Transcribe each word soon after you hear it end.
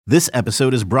This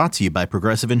episode is brought to you by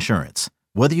Progressive Insurance.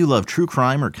 Whether you love true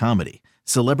crime or comedy,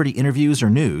 celebrity interviews or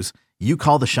news, you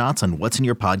call the shots on what's in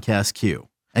your podcast queue.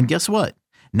 And guess what?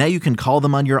 Now you can call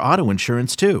them on your auto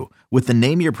insurance too with the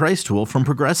Name Your Price tool from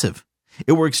Progressive.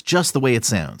 It works just the way it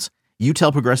sounds. You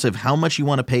tell Progressive how much you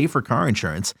want to pay for car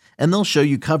insurance, and they'll show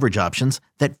you coverage options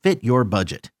that fit your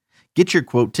budget. Get your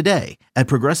quote today at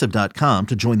Progressive.com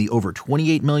to join the over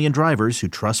 28 million drivers who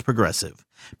trust Progressive.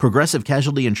 Progressive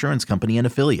Casualty Insurance Company and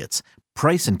Affiliates.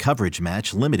 Price and coverage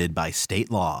match limited by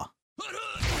state law.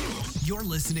 You're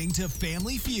listening to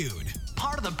Family Feud,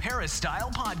 part of the Paris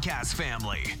Style podcast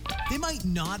family. They might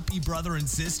not be brother and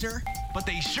sister, but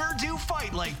they sure do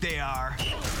fight like they are.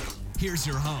 Here's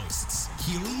your hosts,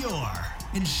 Keely Orr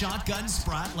and Shotgun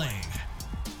Spratling.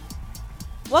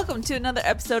 Welcome to another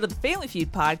episode of the Family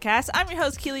Feud podcast. I'm your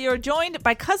host, Keely Orr, joined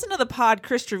by cousin of the pod,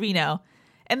 Chris Trevino,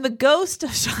 and the ghost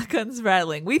of Shotgun's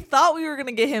Rattling. We thought we were going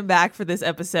to get him back for this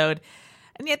episode,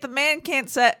 and yet the man can't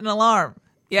set an alarm.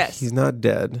 Yes. He's not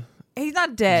dead. He's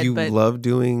not dead, but... You love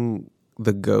doing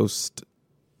the ghost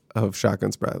of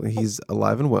Shotgun Spratling. He's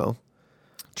alive and well.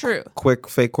 True. Quick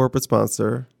fake corporate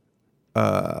sponsor.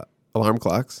 Alarm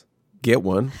clocks. Get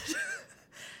one.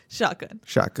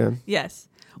 Shotgun. Yes.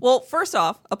 Well, first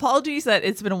off, apologies that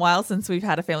it's been a while since we've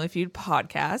had a Family Feud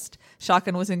podcast.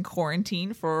 Shotgun was in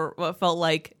quarantine for what felt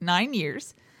like 9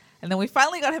 years. And then we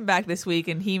finally got him back this week,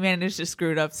 and he managed to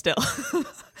screw it up still.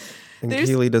 And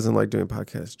Keely doesn't like doing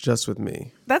podcasts just with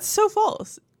me. That's so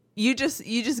false. You just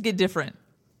get different.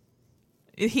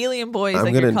 Helium boy is I'm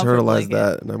like going your to comfort internalize blanket.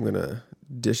 that, and I'm going to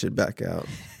dish it back out.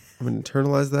 I'm going to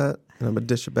internalize that, and I'm going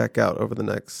to dish it back out over the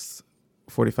next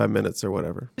 45 minutes or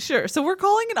whatever. Sure. So we're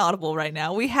calling an audible right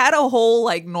now. We had a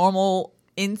whole normal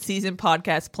in-season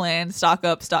podcast plan, stock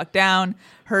up, stock down,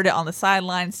 heard it on the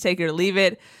sidelines, take it or leave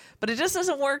it. But it just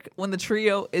doesn't work when the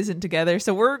trio isn't together.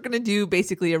 So we're going to do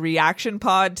basically a reaction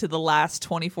pod to the last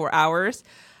 24 hours.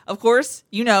 Of course,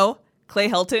 Clay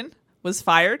Helton was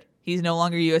fired. He's no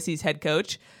longer USC's head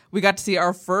coach. We got to see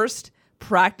our first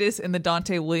practice in the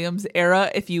Dante Williams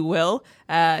era, if you will.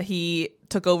 He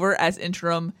took over as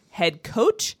interim head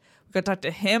coach. We got to talk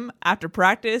to him after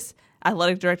practice,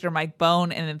 athletic director Mike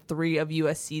Bohn, and then 3 of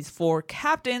USC's 4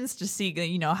 captains to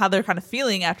see, how they're kind of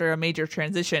feeling after a major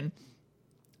transition.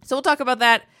 So we'll talk about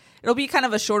that. It'll be kind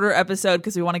of a shorter episode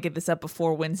because we want to get this up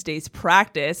before Wednesday's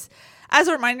practice. As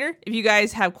a reminder, if you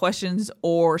guys have questions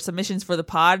or submissions for the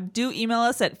pod, do email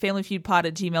us at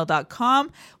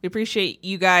familyfeudpod@gmail.com. We appreciate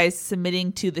you guys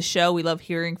submitting to the show. We love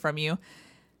hearing from you.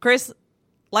 Chris,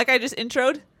 like I just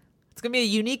introed, it's going to be a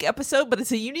unique episode, but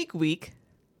it's a unique week.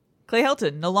 Clay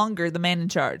Helton, no longer the man in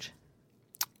charge.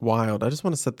 Wild. I just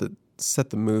want to set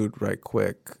the mood right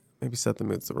quick. Maybe set the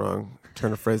mood's the wrong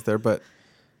turn of phrase there, but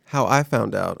how I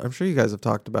found out, I'm sure you guys have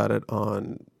talked about it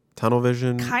on Tunnel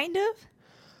Vision. Kind of.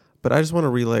 But I just want to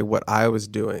relay what I was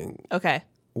doing. Okay.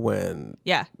 When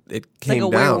it like came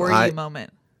down. Where were you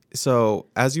moment. So,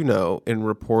 as you know, in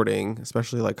reporting,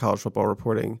 especially like college football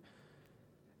reporting,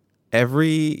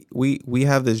 we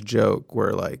have this joke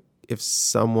where if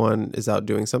someone is out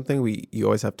doing something, you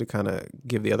always have to kind of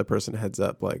give the other person a heads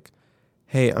up, like,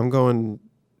 hey, I'm going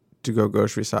to go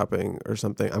grocery shopping or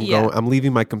something. I'm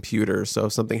leaving my computer, so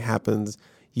if something happens,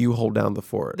 you hold down the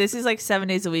fort. This is 7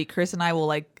 days a week. Chris and I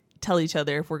will tell each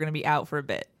other if we're going to be out for a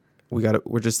bit.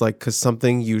 We're just because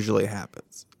something usually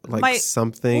happens.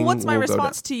 Something. What's my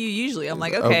response to you usually? I'm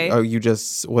like, okay.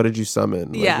 What did you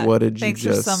summon? What did you just... Thanks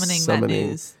for summoning that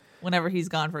news whenever he's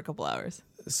gone for a couple hours.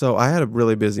 So I had a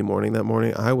really busy morning that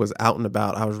morning. I was out and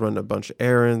about. I was running a bunch of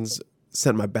errands,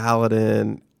 sent my ballot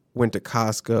in, went to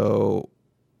Costco.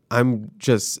 I'm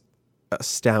just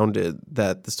astounded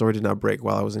that the story did not break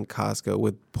while I was in Costco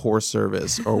with poor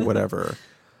service or whatever.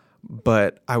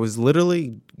 But I was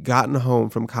literally gotten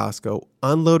home from Costco,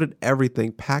 unloaded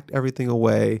everything, packed everything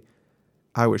away.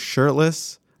 I was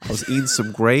shirtless. I was eating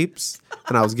some grapes,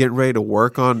 and I was getting ready to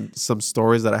work on some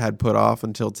stories that I had put off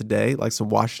until today, like some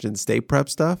Washington State prep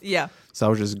stuff. Yeah. So I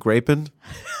was just graping.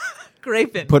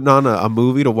 Putting on a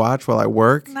movie to watch while I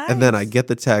work. Nice. And then I get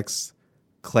the text,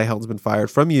 Clay Helton's been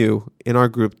fired, from you in our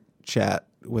group chat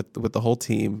with the whole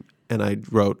team. And I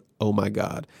wrote, oh my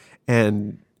God.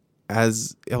 And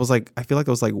as it was I feel like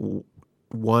it was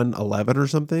 1:11 or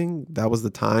something. That was the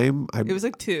time. It was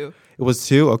 2. It was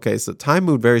 2. Okay, so time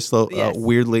moved very slow, yes.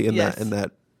 Weirdly in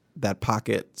that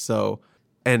pocket. So,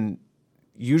 and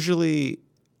usually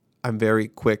I'm very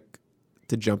quick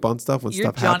to jump on stuff when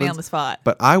stuff happens. You're Johnny on the spot.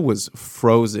 But I was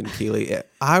frozen, Keely.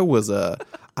 I was a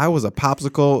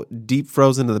popsicle deep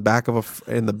frozen in the back of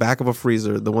a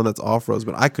freezer, the one that's all frozen.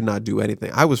 But I could not do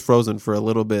anything. I was frozen for a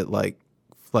little bit,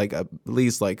 at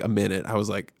least a minute. I was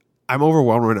like, I'm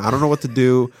overwhelmed right now. I don't know what to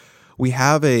do. We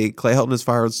have a Clay Helton is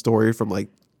fired story from like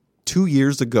 2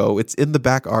 years ago. It's in the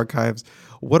back archives.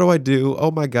 What do I do?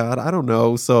 Oh my God, I don't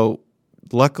know. So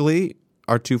luckily,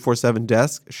 our 247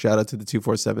 desk, shout out to the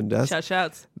 247 desk.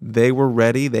 Shouts. They were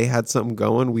ready. They had something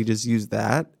going. We just used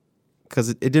that because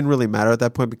it didn't really matter at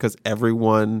that point because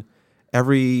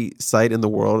every site in the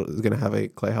world is going to have a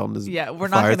Clay Helton is we're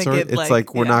not fired going to story. get It's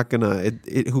like we're not going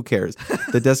to, who cares?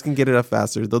 The desk can get it up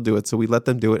faster. They'll do it. So we let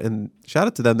them do it. And shout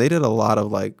out to them. They did a lot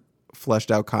of like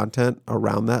fleshed out content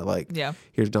around that. Like,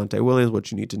 here's Dante Williams,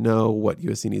 what you need to know, what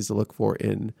USC needs to look for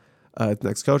in its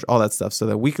next coach, all that stuff. So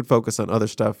that we could focus on other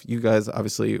stuff. You guys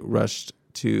obviously rushed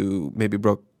to maybe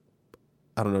broke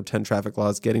 10 traffic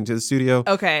laws getting to the studio.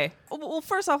 Okay. Well,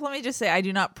 first off, let me just say I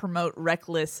do not promote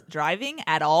reckless driving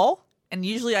at all. And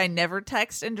usually I never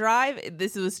text and drive.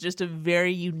 This was just a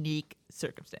very unique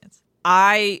circumstance.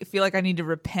 I feel like I need to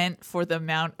repent for the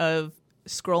amount of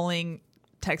scrolling,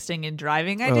 texting, and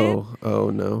driving I did. Oh,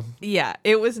 no. Yeah,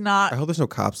 it was not I hope there's no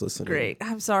cops listening. great.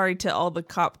 I'm sorry to all the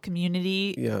cop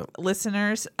community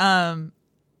listeners.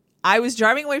 I was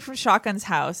driving away from Shotgun's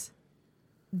house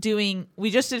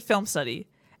we just did film study.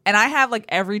 And I have like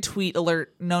every tweet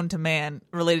alert known to man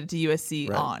related to USC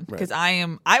on because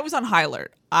I was on high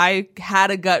alert. I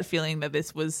had a gut feeling that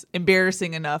this was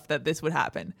embarrassing enough that this would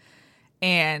happen.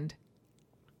 And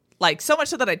like so much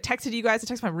so that I texted you guys,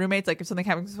 I texted my roommates, like if something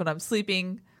happens when I'm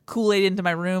sleeping, Kool-Aid into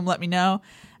my room, let me know.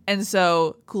 And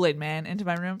so Kool-Aid man into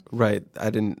my room. Right.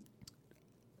 Do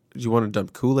you want to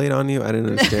dump Kool-Aid on you? I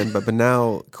didn't understand. but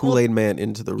now Kool-Aid man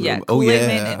into the room. Yeah,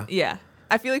 Kool-Aid man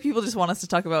I feel like people just want us to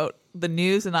talk about the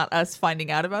news and not us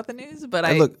finding out about the news. But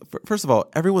look, first of all,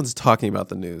 everyone's talking about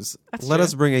the news. Let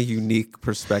us bring a unique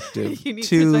perspective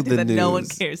to the that news. No one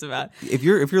cares about. If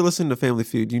you're listening to Family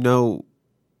Feud, you know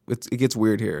it gets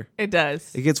weird here. It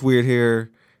does. It gets weird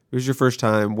here. It was your first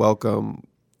time. Welcome.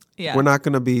 Yeah. We're not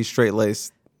going to be straight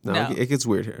laced. No, it gets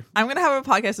weird here. I'm going to have a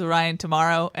podcast with Ryan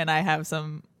tomorrow, and I have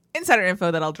some insider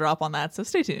info that I'll drop on that, so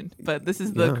stay tuned. But this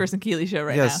is the Kirsten Keeley show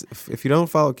now. Yes, if you don't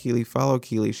follow Keeley, follow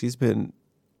Keeley. She's been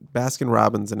Baskin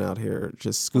Robinson out here,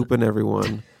 just scooping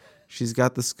everyone. She's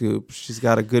got the scoop. She's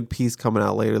got a good piece coming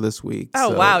out later this week. Oh,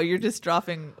 wow. You're just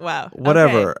dropping. Wow.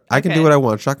 Whatever. Okay. I can do what I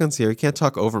want. Shotgun's here. You can't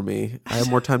talk over me. I have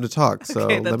more time to talk. So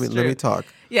let me talk.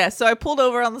 Yeah. So I pulled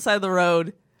over on the side of the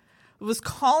road, was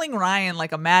calling Ryan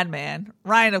like a madman.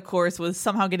 Ryan, of course, was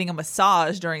somehow getting a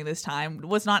massage during this time,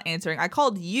 was not answering. I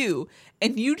called you,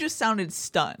 and you just sounded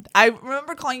stunned. I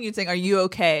remember calling you and saying, "Are you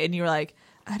okay?" And you were like,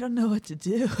 "I don't know what to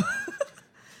do."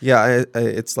 Yeah,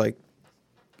 it's like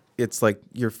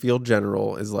your field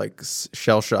general is like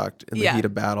shell shocked in the heat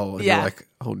of battle, and you're like,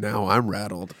 "Oh, now I'm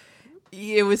rattled."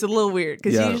 It was a little weird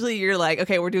because usually you're like,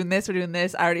 "Okay, we're doing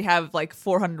this. I already have like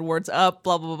 400 words up,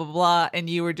 blah blah blah blah blah," and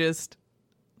you were just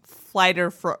flight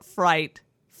or fright,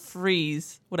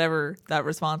 freeze, whatever that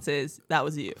response is. That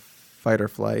was you. Fight or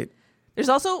flight. There's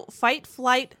also fight,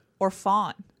 flight, or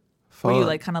fawn. Where you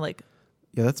like kind of like.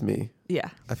 Yeah, that's me. Yeah.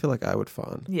 I feel like I would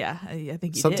fawn. Yeah, I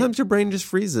think you Sometimes did. your brain just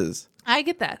freezes. I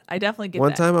get that. I definitely get that.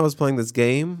 One time I was playing this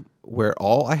game where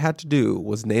all I had to do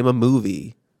was name a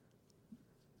movie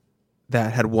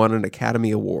that had won an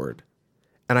Academy Award.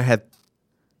 And I had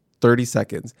 30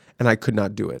 seconds, and I could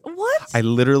not do it. What? I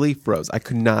literally froze. I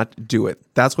could not do it.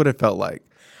 That's what it felt like.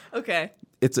 Okay.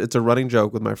 It's a running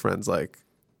joke with my friends. Like,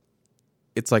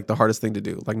 it's like the hardest thing to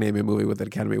do, like name a movie with an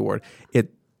Academy Award.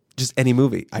 Just any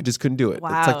movie. I just couldn't do it.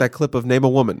 Wow. It's like that clip of name a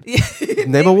woman.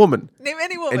 Name a woman. Name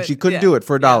any woman. And she couldn't do it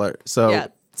for $1. So Yeah.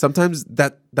 sometimes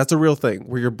that's a real thing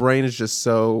where your brain is just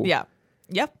so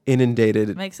Yep.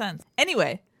 inundated. Makes sense.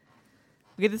 Anyway,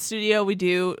 we get to the studio. We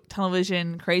do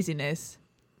television craziness.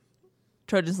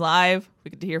 Trojans Live.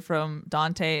 We get to hear from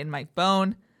Dante and Mike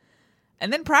Bone.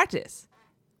 And then practice.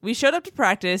 We showed up to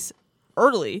practice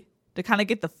early to kind of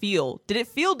get the feel. Did it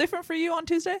feel different for you on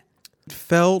Tuesday?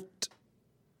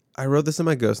 I wrote this in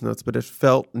my ghost notes, but it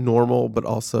felt normal, but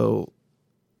also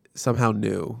somehow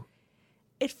new.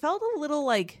 It felt a little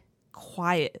like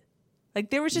quiet. Like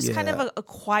there was just kind of a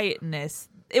quietness.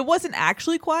 It wasn't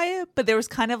actually quiet, but there was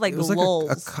kind of like lulls.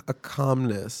 Like a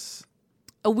calmness.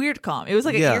 A weird calm. It was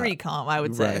like an eerie calm, I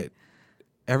would say. Right.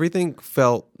 Everything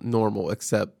felt normal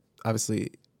except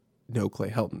obviously no Clay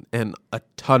Helton and a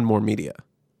ton more media.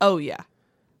 Oh, yeah.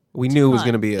 We knew it was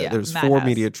going to be there's 4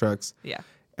 media trucks. Yeah.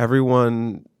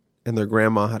 Everyone and their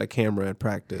grandma had a camera at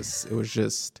practice. It was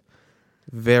just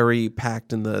very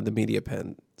packed in the media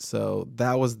pen. So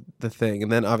that was the thing.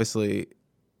 And then obviously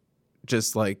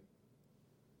just like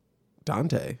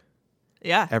Dante.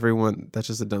 Yeah. Everyone, that's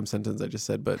just a dumb sentence I just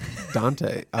said, but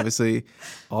Dante, obviously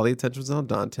all the attention was on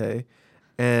Dante.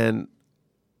 And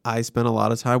I spent a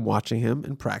lot of time watching him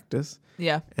in practice.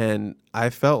 Yeah. And I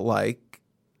felt like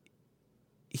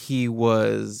he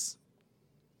was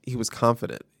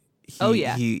confident.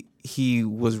 He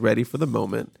was ready for the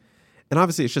moment. And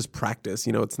obviously it's just practice,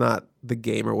 it's not the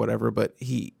game or whatever, but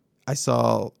I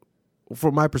saw,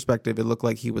 from my perspective, it looked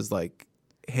like he was like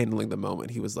handling the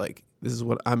moment. He was like, this is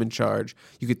what I'm in charge.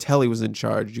 You could tell he was in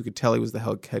charge. You could tell he was the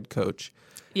head coach.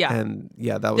 Yeah. And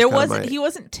that was he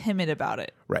wasn't timid about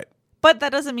it. Right. But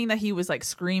that doesn't mean that he was like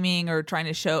screaming or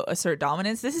trying to assert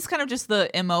dominance. This is kind of just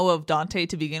the MO of Dante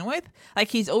to begin with. Like,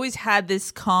 he's always had this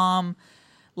calm,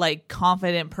 like,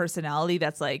 confident personality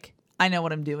that's like, I know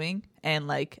what I'm doing, and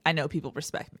like, I know people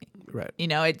respect me. Right.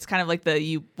 It's kind of like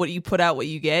what you put out, what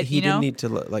you get. He didn't need to,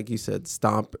 like you said,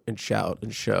 stomp and shout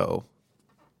and show,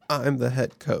 I'm the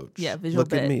head coach. Yeah, visual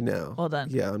Look at me now. Well done.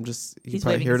 Yeah, I'm just, you He's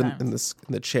probably waving heard his him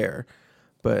in the chair.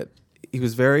 But he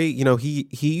was very,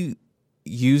 he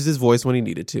used his voice when he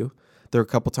needed to. There were a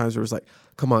couple times where it was like,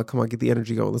 come on, get the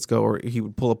energy going, let's go. Or he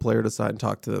would pull a player to the side and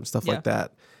talk to them, stuff like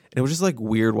that. And it was just like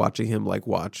weird watching him like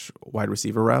watch wide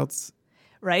receiver routes.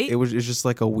 Right? It was just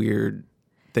like a weird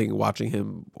thing watching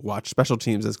him watch special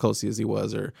teams as closely as he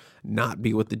was, or not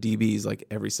be with the DBs like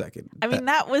every second. I mean,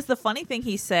 that was the funny thing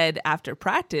he said after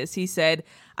practice. He said,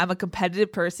 I'm a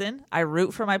competitive person. I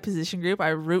root for my position group. I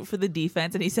root for the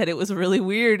defense. And he said it was really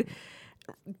weird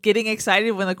getting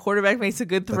excited when the quarterback makes a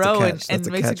good throw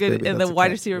and makes a good, and the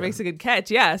wide receiver makes a good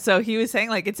catch. Yeah. So he was saying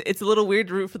like, it's a little weird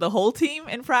to root for the whole team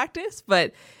in practice,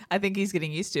 but I think he's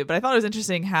getting used to it. But I thought it was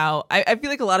interesting how I feel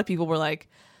like a lot of people were like,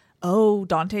 oh,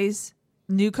 Dante's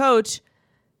new coach,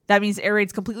 that means air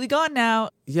raid's completely gone now.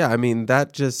 Yeah, I mean,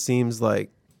 that just seems like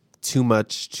too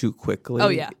much too quickly. Oh,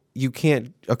 yeah. You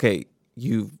can't,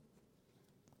 you've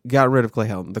got rid of Clay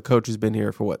Helton, the coach who's been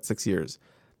here for 6 years.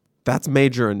 That's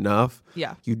major enough.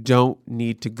 Yeah. You don't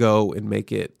need to go and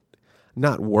make it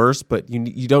not worse, but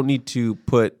you don't need to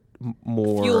put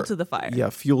more fuel to the fire. Yeah,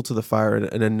 fuel to the fire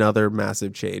and another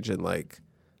massive change and like,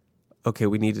 okay,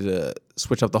 we needed to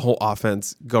switch up the whole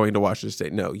offense going to Washington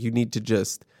State. No, you need to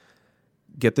just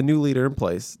get the new leader in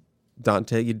place.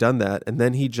 Dante, you've done that, and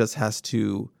then he just has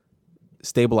to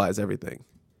stabilize everything.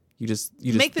 You just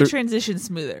make the transition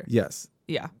smoother. Yes.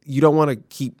 Yeah. You don't want to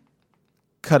keep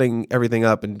cutting everything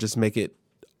up and just make it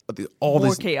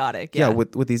more chaotic. Yeah,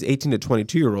 with these 18 to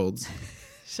 22-year-olds.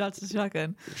 Shots to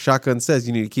shotgun. Shotgun says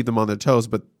you need to keep them on their toes,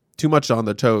 but too much on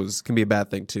their toes can be a bad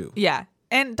thing too. Yeah.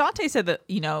 And Dante said that,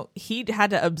 he had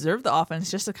to observe the offense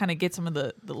just to kind of get some of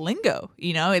the lingo.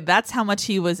 That's how much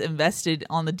he was invested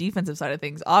on the defensive side of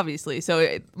things, obviously.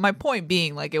 So my point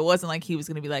being, like, it wasn't like he was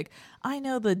going to be like, I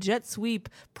know the jet sweep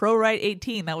pro right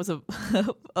 18. That was a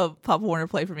Pop Warner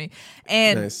play for me.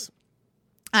 And nice.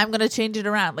 I'm going to change it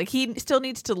around. Like, he still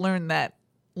needs to learn that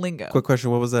lingo. Quick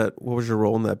question. What was that? What was your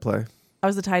role in that play? I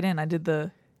was the tight end. I did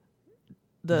the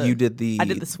You did the... I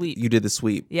did the sweep. You did the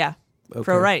sweep. Yeah. Okay.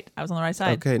 Pro right. I was on the right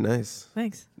side. Okay, nice.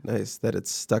 Thanks. Nice that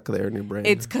it's stuck there in your brain.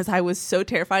 It's because I was so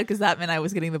terrified because that meant I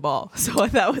was getting the ball. So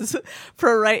that was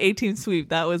pro right 18 sweep.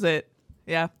 That was it.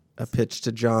 Yeah. A pitch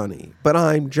to Johnny. But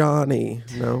I'm Johnny.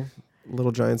 No?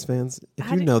 Little Giants fans?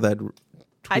 If you know that,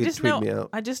 tweet me out.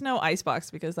 I just know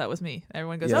Icebox because that was me.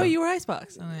 Everyone goes, Yeah. "Oh, you were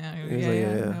Icebox." And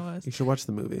Yeah. I was. You should watch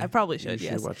the movie. I probably should. You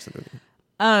Yes. should watch the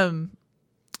movie.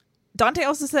 Dante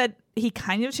also said he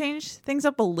kind of changed things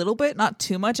up a little bit, not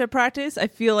too much at practice. I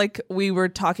feel like we were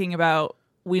talking about,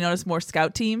 we noticed more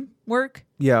scout team work.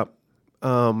 Yeah.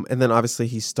 And then obviously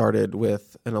he started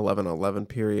with an 11-on-11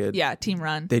 period. Yeah, team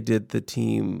run. They did the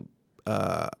team,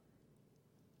 the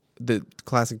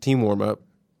classic team warm up.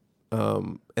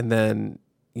 And then,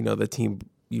 the team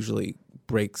usually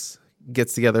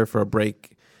gets together for a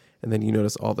break. And then you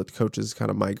notice all the coaches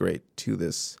kind of migrate to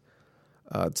this,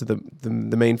 to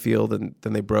the main field, and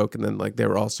then they broke, and then like they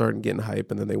were all starting getting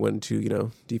hype, and then they went into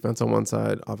defense on one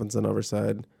side, offense on the other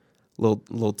side,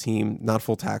 little team, not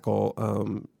full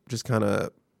tackle, just kind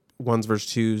of ones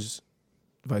versus twos,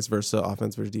 vice versa,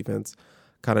 offense versus defense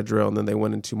kind of drill, and then they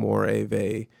went into more of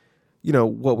a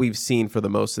what we've seen for the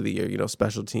most of the year,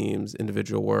 special teams,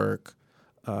 individual work,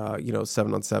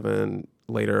 7-on-7,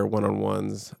 later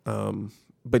 1-on-1s,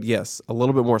 but yes, a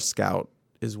little bit more scout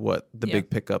is what the big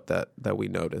pickup that we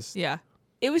noticed. Yeah.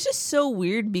 It was just so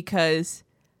weird because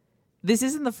this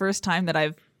isn't the first time that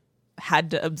I've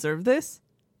had to observe this,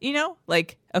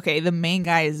 like, okay, the main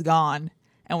guy is gone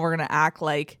and we're going to act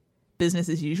like business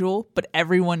as usual, but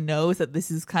everyone knows that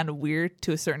this is kind of weird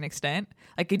to a certain extent.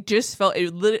 Like, it just felt,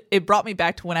 it brought me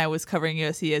back to when I was covering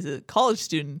USC as a college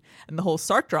student and the whole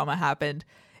Sark drama happened.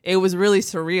 it was really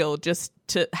surreal just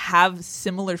to have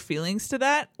similar feelings to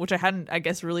that, which I hadn't, I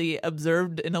guess, really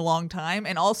observed in a long time.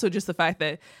 And also just the fact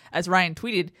that, as Ryan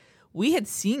tweeted, we had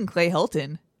seen Clay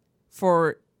Helton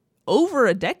for over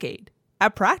a decade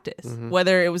at practice,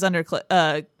 whether it was under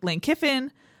Lane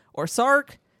Kiffin or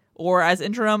Sark or as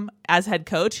interim, as head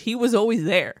coach, he was always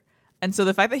there. And so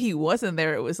the fact that he wasn't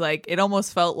there, it was like, it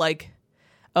almost felt like,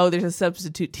 oh, there's a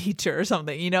substitute teacher or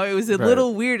something. You know, it was a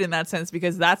little weird in that sense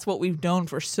because that's what we've known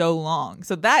for so long.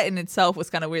 So that in itself was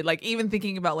kind of weird. Like even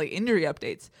thinking about like injury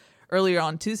updates earlier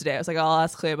on Tuesday, I was like, I'll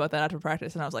ask Clay about that after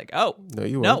practice. And I was like, oh, No,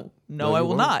 you won't. no, I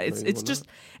will not. It's just,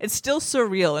 it's still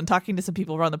surreal. And talking to some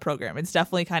people around the program, it's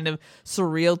definitely kind of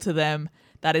surreal to them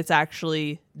that it's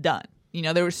actually done. You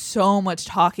know, there was so much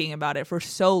talking about it for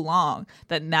so long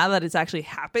that now that it's actually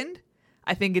happened,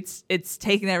 I think it's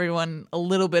taken everyone a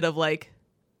little bit of like,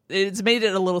 it's made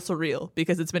it a little surreal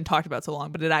because it's been talked about so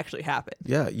long, but it actually happened.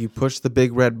 Yeah, you push the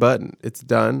big red button. It's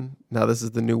done. Now this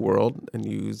is the new world, and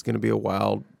it's going to be a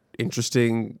wild,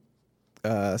 interesting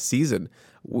season.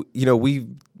 We've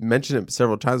mentioned it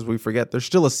several times, but we forget there's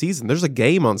still a season. There's a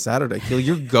game on Saturday. Keel,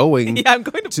 you're going Yeah, I'm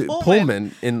going to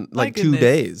Pullman in like 2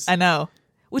 days. I know,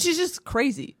 which is just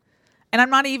crazy. And I'm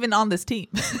not even on this team,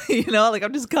 like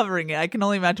I'm just covering it. I can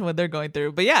only imagine what they're going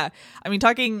through. But yeah, I mean,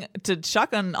 talking to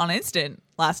Shotgun on Instant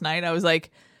last night, I was like,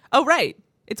 oh, right.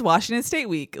 It's Washington State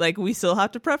week. Like we still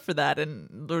have to prep for that.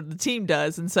 And the team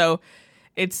does. And so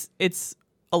it's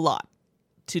a lot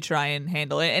to try and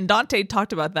handle it. And Dante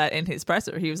talked about that in his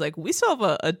presser. He was like, we still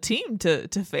have a team to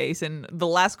face. And the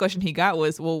last question he got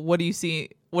was, well, what are you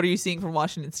seeing from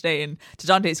Washington State? And to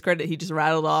Dante's credit, he just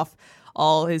rattled off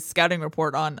all his scouting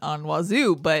report on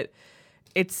Wazoo, but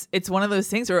it's one of those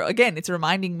things where, again, it's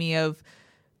reminding me of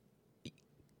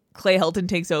Clay Helton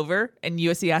takes over and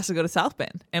USC has to go to South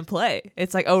Bend and play.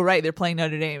 It's like, oh, right, they're playing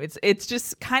Notre Dame. It's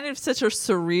just kind of such a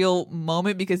surreal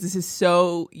moment because this is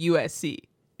so USC.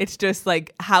 It's just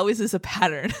like, how is this a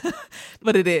pattern?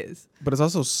 But it is. But it's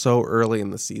also so early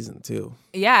in the season, too.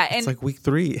 Yeah. It's like week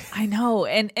 3. I know.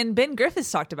 And Ben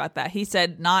Griffiths talked about that. He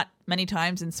said not many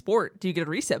times in sport do you get a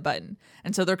reset button.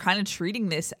 And so they're kind of treating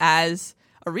this as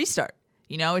a restart.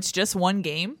 It's just one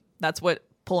game. That's what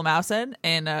Pulamau said.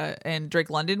 And Drake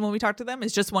London, when we talked to them,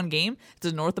 it's just one game. It's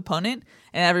a North opponent.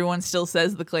 And everyone still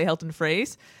says the Clay Helton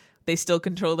phrase. They still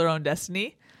control their own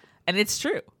destiny. And it's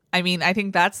true. I mean, I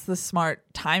think that's the smart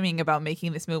timing about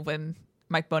making this move when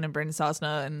Mike Bohn, Brandon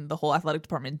Sosna, and the whole athletic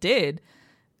department did.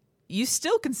 You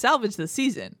still can salvage the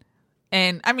season.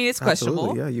 And, I mean, it's questionable.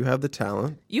 Absolutely, yeah, you have the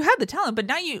talent. You have the talent, but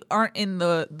now you aren't in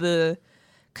the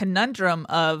conundrum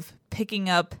of picking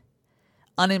up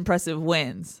unimpressive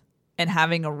wins and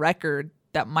having a record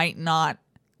that might not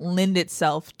lend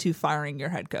itself to firing your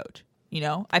head coach.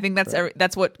 I think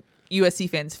that's what USC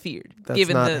fans feared. That's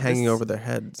given not hanging over their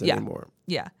heads anymore.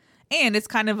 Yeah. And it's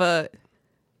kind of like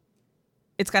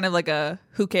a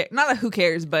who cares, not a who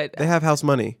cares, but they have house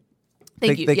money.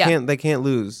 They can't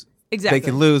lose. Exactly. They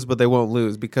can lose, but they won't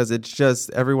lose because it's just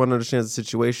everyone understands the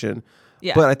situation.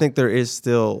 Yeah. But I think there is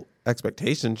still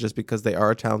expectation just because they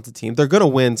are a talented team. They're going to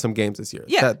win some games this year.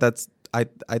 Yeah.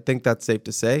 I think that's safe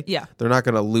to say. Yeah. They're not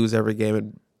going to lose every game.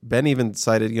 And Ben even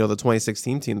cited, the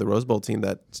 2016 team, the Rose Bowl team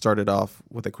that started off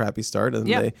with a crappy start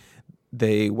and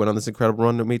they went on this incredible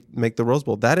run to make the Rose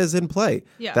Bowl. That is in play.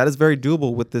 Yeah. That is very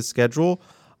doable with this schedule.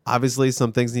 Obviously,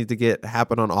 some things need to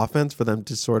happen on offense for them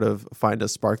to sort of find a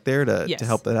spark there to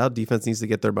help that out. Defense needs to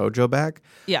get their mojo back.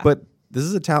 Yeah. But this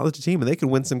is a talented team, and they can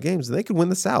win some games, and they can win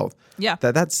the South. Yeah.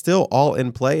 That's still all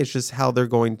in play. It's just how they're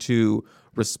going to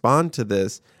respond to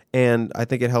this. And I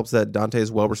think it helps that Dante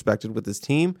is well respected with his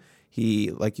team.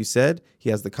 He, like you said, he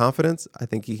has the confidence. I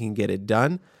think he can get it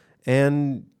done.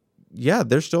 And yeah,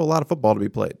 there's still a lot of football to be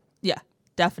played. Yeah,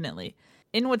 definitely.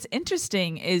 And what's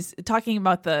interesting is talking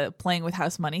about the playing with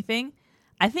house money thing.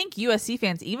 I think USC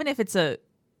fans, even if it's a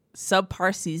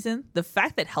subpar season, the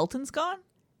fact that Helton's gone,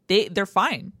 they're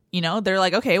fine. They're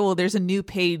like, okay, well, there's a new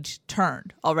page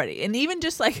turned already. And even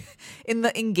just like in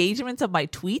the engagements of my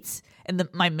tweets and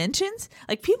my mentions,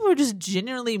 like people are just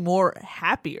genuinely more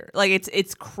happier. Like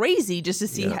it's crazy just to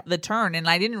see the turn. And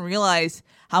I didn't realize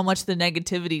how much the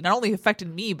negativity not only affected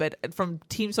me, but from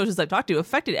team socials I've talked to,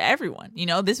 affected everyone.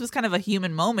 This was kind of a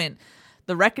human moment,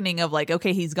 the reckoning of like,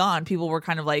 okay, he's gone. People were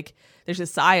kind of like, there's a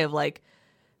sigh of like,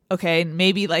 okay,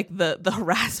 maybe like the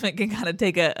harassment can kind of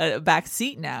take a back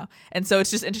seat now. And so it's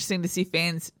just interesting to see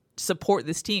fans support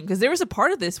this team because there was a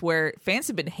part of this where fans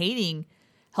have been hating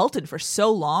Helton for so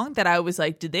long that I was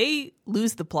like, did they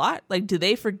lose the plot? Like, do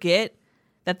they forget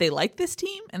that they like this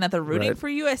team and that they're rooting for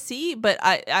USC? But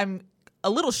I'm a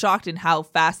little shocked in how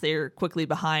fast they're quickly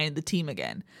behind the team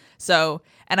again. So,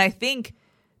 and I think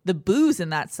the boos in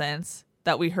that sense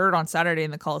that we heard on Saturday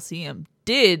in the Coliseum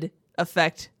did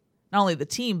affect not only the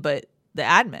team, but the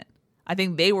admin. I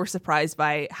think they were surprised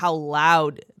by how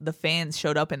loud the fans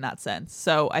showed up in that sense.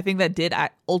 So I think that did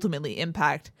ultimately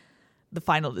impact the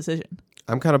final decision.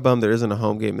 I'm kind of bummed there isn't a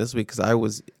home game this week because I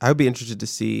would be interested to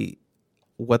see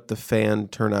what the fan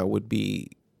turnout would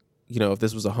be, you know, if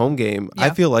this was a home game. Yeah. I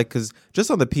feel like, because just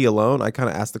on the P alone, I kind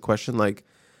of asked the question, like,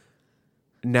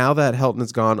 now that Helton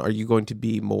is gone, are you going to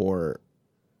be more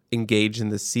engaged in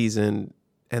this season?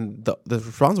 And the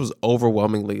response was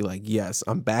overwhelmingly like, yes,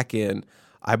 I'm back in.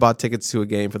 I bought tickets to a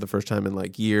game for the first time in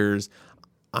like years.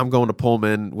 I'm going to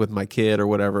Pullman with my kid or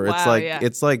whatever. Wow,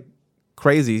 It's like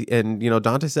crazy. And, you know,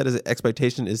 Dante said his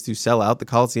expectation is to sell out the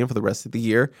Coliseum for the rest of the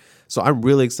year. So I'm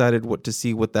really excited to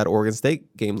see what that Oregon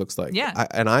State game looks like. Yeah.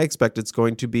 I expect it's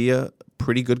going to be a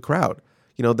pretty good crowd,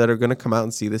 you know, that are going to come out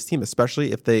and see this team,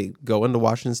 especially if they go into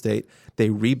Washington State,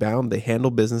 they rebound, they handle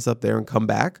business up there and come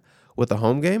back with a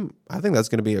home game. I think that's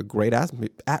going to be a great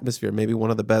atmosphere, maybe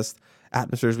one of the best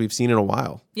atmospheres we've seen in a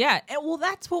while. Yeah, and well,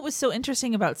 that's what was so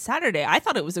interesting about Saturday. I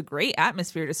thought it was a great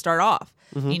atmosphere to start off.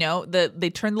 You know, they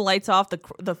turned the lights off.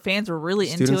 The fans were really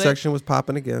into it. Student section was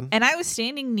popping again. And I was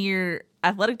standing near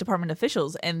athletic department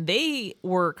officials, and they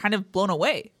were kind of blown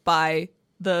away by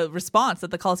the response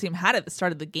that the Coliseum had at the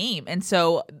start of the game. And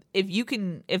so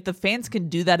if the fans can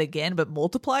do that again, but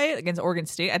multiply it against Oregon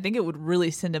State, I think it would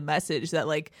really send a message that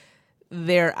like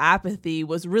their apathy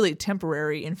was really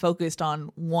temporary and focused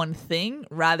on one thing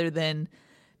rather than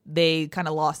they kind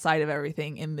of lost sight of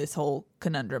everything in this whole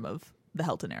conundrum of the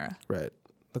Helton era. Right.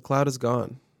 The cloud is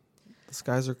gone. The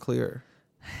skies are clear.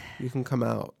 You can come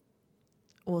out.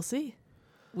 We'll see.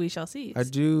 We shall see. I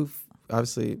do,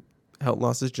 obviously, Helton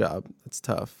lost his job. It's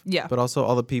tough. Yeah. But also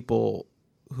all the people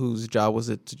whose job was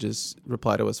it to just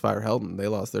reply to us, fire Helton, they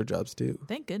lost their jobs too.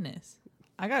 Thank goodness.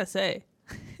 I gotta say,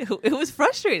 it was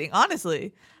frustrating,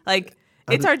 honestly. Like,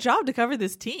 it's our job to cover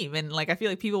this team. And like, I feel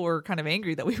like people were kind of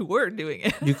angry that we were doing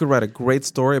it. You could write a great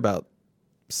story about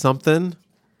something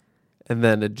and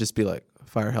then it'd just be like,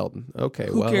 fire Helton. Okay,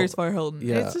 Who cares, fire Helton?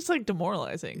 Yeah. It's just like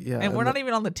demoralizing. Yeah, And we're and not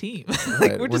even on the team. Like,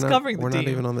 Right. we're just covering the We're team.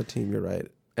 not even on the team, you're right.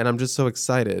 And I'm just so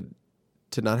excited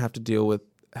to not have to deal with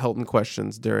Helton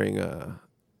questions during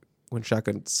when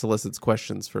Shaka solicits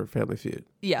questions for Family Feud.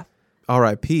 Yeah.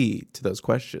 R.I.P. to those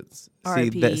questions.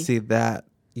 R.I.P.. See that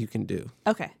you can do.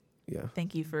 Okay. Yeah.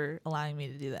 Thank you for allowing me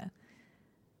to do that.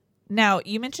 Now,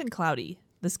 you mentioned cloudy,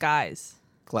 the skies.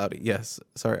 Cloudy, yes.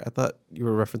 Sorry, I thought you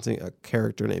were referencing a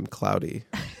character named Cloudy.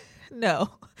 No.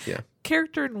 Yeah.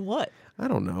 Character in what? I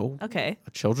don't know. Okay.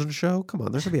 A children's show? Come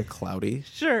on, there's gonna be a Cloudy.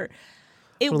 Sure.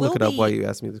 I'm gonna look it up while you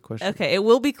ask me the question. Okay, it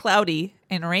will be cloudy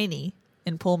and rainy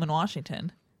in Pullman,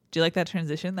 Washington. Do you like that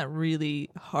transition? That really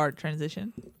hard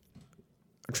transition?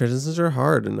 Transitions are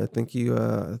hard, and I think you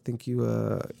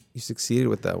succeeded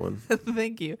with that one.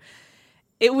 Thank you.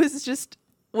 It was just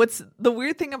what's the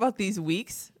weird thing about these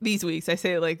weeks, I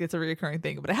say it like it's a recurring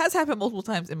thing, but it has happened multiple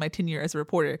times in my tenure as a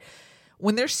reporter.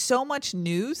 When there's so much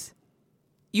news,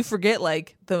 you forget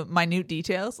like the minute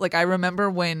details. Like I remember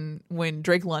when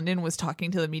Drake London was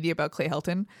talking to the media about Clay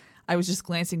Helton, I was just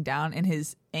glancing down and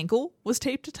his ankle was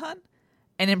taped a ton.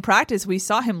 And in practice, we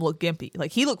saw him look gimpy.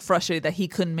 Like he looked frustrated that he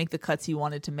couldn't make the cuts he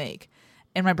wanted to make.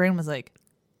 And my brain was like,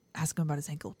 ask him about his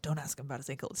ankle. Don't ask him about his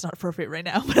ankle. It's not appropriate right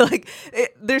now. But like,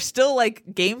 there's still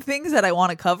like game things that I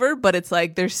want to cover, but it's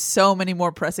like there's so many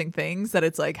more pressing things that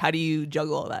it's like, how do you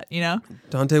juggle all that? You know?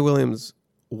 Dante Williams,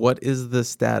 what is the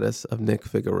status of Nick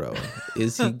Figueroa?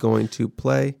 Is he going to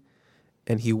play?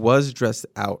 And he was dressed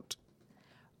out.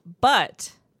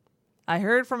 But I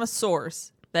heard from a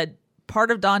source that part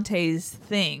of Dante's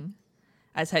thing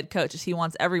as head coach is he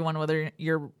wants everyone, whether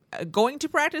you're going to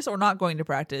practice or not going to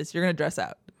practice, you're going to dress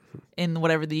out in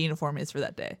whatever the uniform is for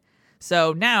that day.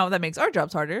 So now that makes our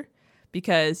jobs harder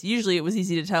because usually it was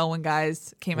easy to tell when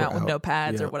guys came out with no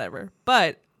pads or whatever.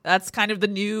 But that's kind of the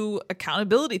new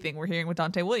accountability thing we're hearing with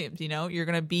Dante Williams. You know, you're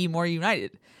going to be more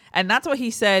united. And that's what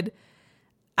he said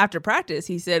after practice.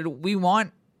 He said, we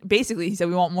want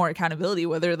more accountability,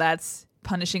 whether that's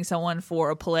punishing someone for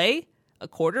a play, a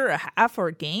quarter, a half, or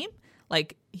a game.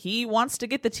 Like, he wants to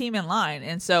get the team in line.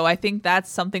 And so I think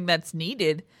that's something that's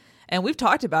needed. And we've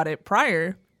talked about it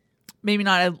prior, maybe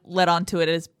not led onto it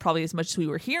as probably as much as we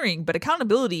were hearing, but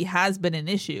accountability has been an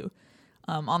issue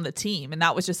on the team. And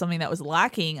that was just something that was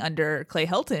lacking under Clay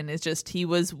Helton. It's just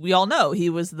we all know, he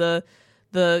was the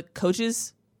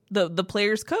coach's, the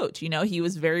player's coach. You know, he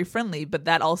was very friendly, but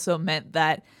that also meant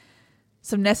that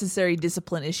some necessary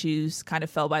discipline issues kind of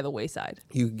fell by the wayside.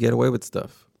 You get away with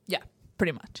stuff. Yeah,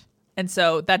 pretty much. And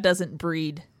so that doesn't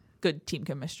breed good team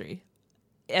chemistry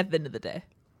at the end of the day.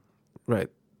 Right.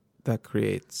 that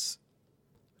creates.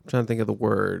 I'm trying to think of the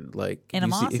word, like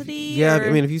animosity.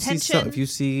 I mean, if you tension?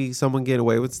 see someone get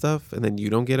away with stuff and then you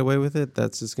don't get away with it,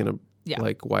 that's just gonna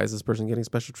like, why is this person getting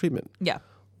special treatment? Yeah.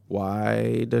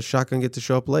 Why does Shotgun get to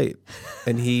show up late,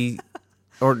 and he,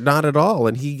 or not at all,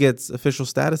 and he gets official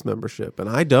status membership, and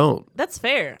I don't? That's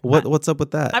fair. What's up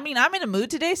with that? I mean, I'm in a mood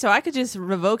today, so I could just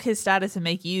revoke his status and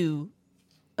make you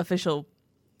official.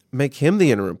 Make him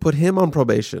the interim. Put him on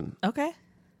probation. Okay,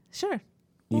 sure.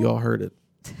 You all heard it.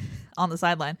 On the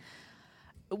sideline.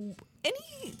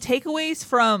 Any takeaways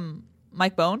from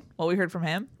Mike Bohn? What we heard from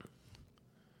him?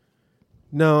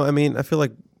 No, I mean, I feel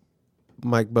like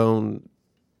Mike Bohn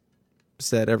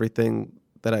said everything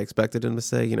that I expected him to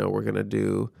say. You know, we're going to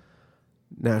do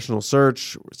national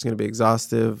search. It's going to be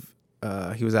exhaustive.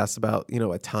 He was asked about, a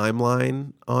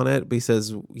timeline on it, but he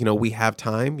says, we have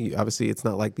time. Obviously, it's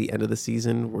not like the end of the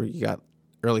season where you got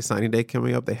early signing day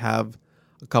coming up. They have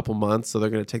a couple months, so they're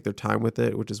going to take their time with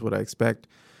it, which is what I expect.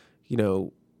 He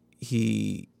left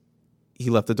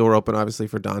the door open, obviously,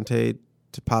 for Dante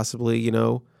to possibly,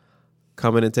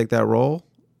 come in and take that role,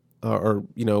 or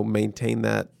maintain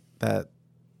that.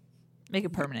 Make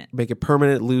it permanent. Make it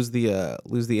permanent. Lose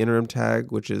the interim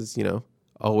tag, which is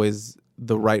always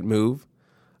the right move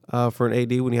for an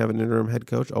AD when you have an interim head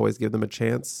coach. Always give them a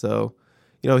chance. So,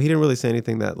 he didn't really say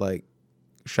anything that like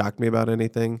shocked me about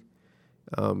anything.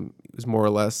 It was more or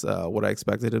less what I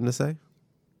expected him to say.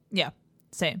 Yeah,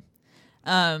 same.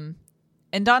 And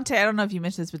Dante, I don't know if you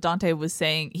mentioned this, but Dante was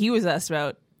saying, he was asked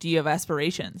about, do you have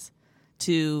aspirations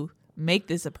to make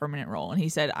this a permanent role? And he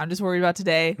said, I'm just worried about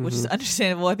today, which is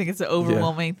understandable. I think it's an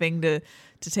overwhelming thing to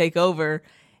take over.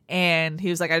 And he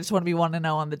was like, I just want to be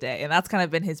 1-0 on the day. And that's kind of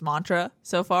been his mantra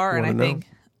so far. And I think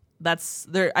that's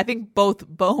there. I think both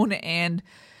Bohn and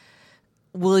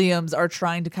Williams are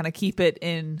trying to kind of keep it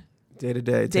in day to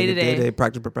day,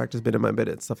 practice per practice, bit in my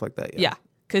bit, stuff like that. Yeah.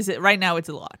 Because right now it's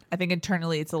a lot. I think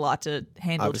internally it's a lot to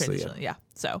handle. Obviously, transitionally. Yeah.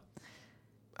 So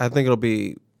I think it'll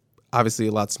be obviously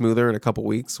a lot smoother in a couple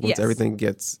weeks once everything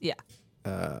gets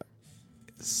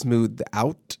smoothed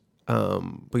out.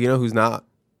 But you know who's not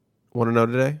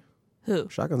 1-0 today? Who?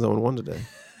 Shotgun's 0-1 today.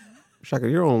 Shotgun,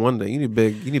 you're 0-1 today.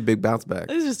 You need big bounce back.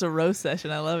 This is just a roast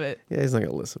session. I love it. Yeah, he's not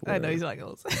gonna listen. I know he's not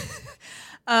gonna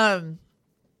listen.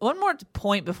 One more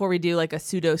point before we do like a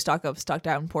pseudo stock up, stock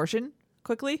down portion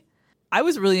quickly. I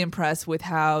was really impressed with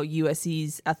how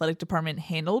USC's athletic department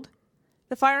handled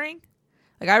the firing.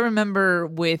 Like, I remember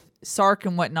with Sark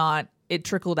and whatnot, it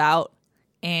trickled out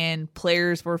and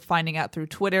players were finding out through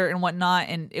Twitter and whatnot.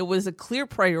 And it was a clear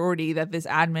priority that this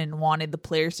admin wanted the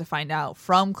players to find out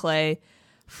from Clay,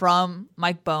 from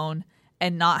Mike Bohn,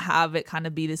 and not have it kind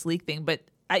of be this leak thing. But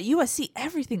at USC,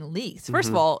 everything leaks. First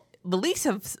of all, the leaks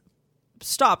have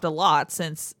stopped a lot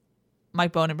since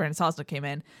Mike Bohn and Brandon Sosna came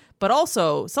in. But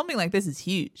also, something like this is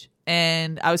huge.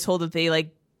 And I was told that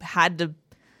they had to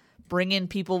bring in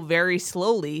people very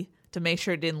slowly to make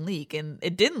sure it didn't leak. And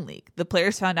it didn't leak. The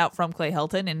players found out from Clay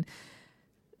Helton, and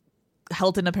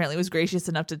Helton apparently was gracious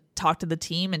enough to talk to the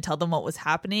team and tell them what was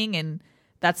happening. And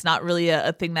that's not really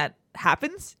a thing that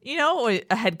happens,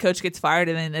 a head coach gets fired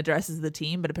and then addresses the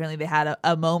team. But apparently they had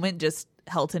a moment, just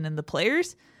Helton and the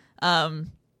players.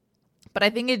 But I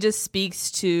think it just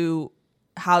speaks to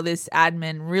how this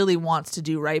admin really wants to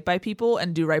do right by people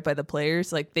and do right by the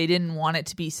players. Like, they didn't want it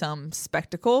to be some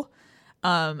spectacle.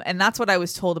 And that's what I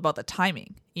was told about the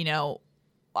timing.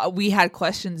 We had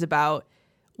questions about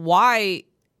why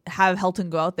have Helton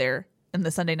go out there in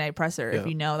the Sunday night presser if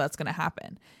you know that's going to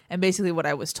happen. And basically what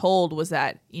I was told was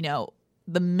that,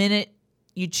 the minute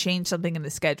you change something in the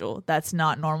schedule that's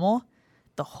not normal,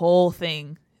 the whole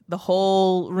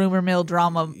rumor mill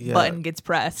drama button gets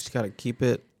pressed. Just got to keep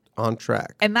it on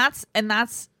track. And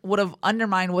that's would have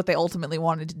undermined what they ultimately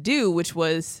wanted to do, which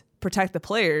was protect the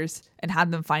players and have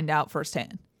them find out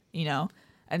firsthand,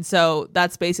 And so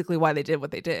that's basically why they did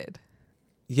what they did.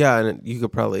 Yeah, and you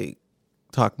could probably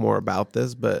talk more about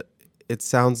this, but it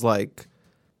sounds like,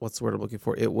 what's the word I'm looking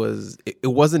for? It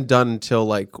wasn't done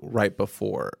until right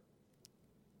before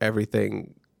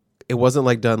everything. It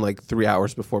wasn't done 3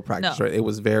 hours before practice, right? It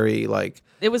was very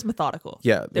it was methodical.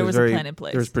 Yeah, there was a plan in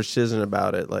place. There was precision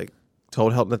about it.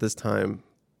 Told Helton at this time,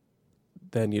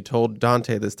 then you told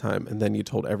Dante this time, and then you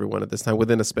told everyone at this time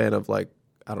within a span of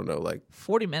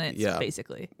 40 minutes,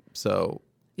 basically. So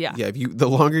yeah. If the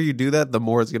longer you do that, the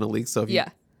more it's going to leak. So if you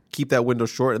keep that window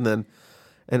short, and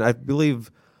I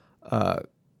believe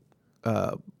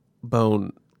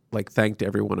Bohn thanked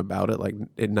everyone about it,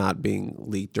 it not being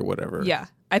leaked or whatever. Yeah.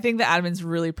 I think the admin's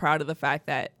really proud of the fact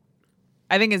that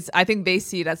I think they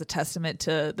see it as a testament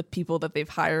to the people that they've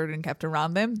hired and kept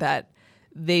around them, that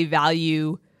they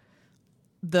value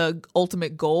the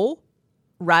ultimate goal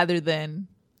rather than,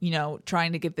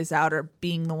 trying to get this out or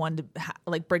being the one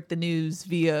to break the news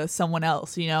via someone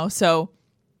else, So,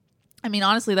 I mean,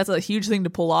 honestly, that's a huge thing to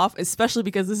pull off, especially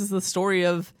because this is the story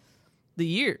of the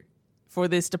year for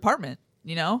this department,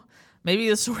 Maybe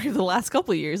the story of the last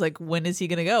couple of years, like when is he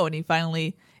going to go? And he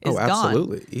finally is gone.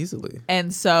 Absolutely. Easily.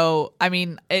 And so, I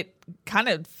mean, it kind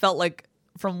of felt like,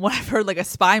 from what I've heard, like a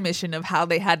spy mission of how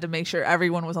they had to make sure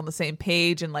everyone was on the same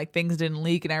page and like things didn't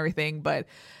leak and everything. But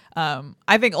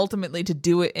I think ultimately to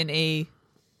do it in a,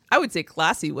 I would say,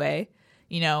 classy way,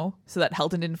 so that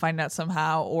Helton didn't find out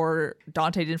somehow or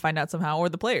Dante didn't find out somehow or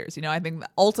the players, I think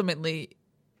that ultimately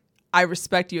I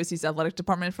respect USC's athletic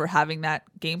department for having that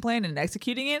game plan and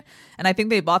executing it. And I think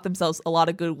they bought themselves a lot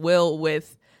of goodwill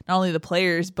with not only the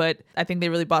players, but I think they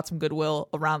really bought some goodwill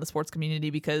around the sports community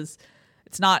because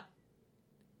it's not,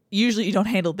 usually you don't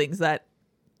handle things that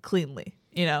cleanly,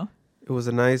 It was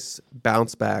a nice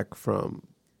bounce back from,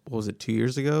 what was it, 2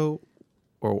 years ago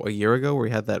or a year ago where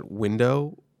we had that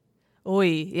window. Oy,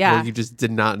 yeah. Where you just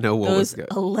did not know what was going.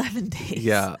 11 days.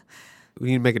 Yeah. We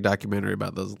need to make a documentary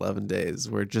about those 11 days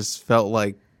where it just felt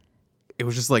like it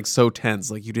was just like so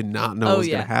tense. Like you did not know what was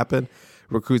going to happen.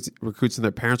 Recruits and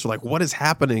their parents were like, what is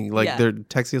happening? Like they're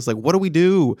texting us like, what do we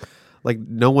do? Like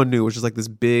no one knew. It was just like this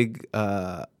big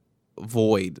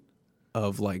void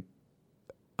of like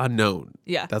unknown.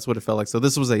 Yeah. That's what it felt like. So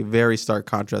this was a very stark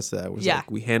contrast to that. It was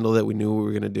like we handled it. We knew what we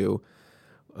were going to do.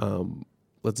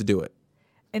 Let's do it.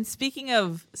 And speaking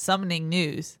of summoning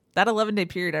news, that 11-day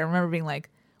period, I remember being like,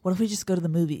 what if we just go to the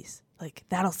movies? Like,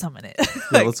 that'll summon it.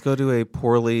 Yeah, let's go to a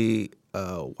poorly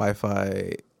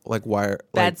Wi-Fi, like wire,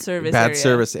 bad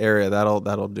service area.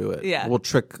 That'll do it. Yeah, we'll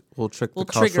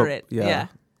trigger it. Yeah.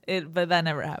 But that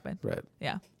never happened. Right.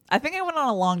 Yeah, I think I went on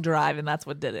a long drive, and that's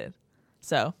what did it.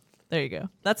 So there you go.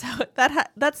 That's how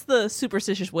that's the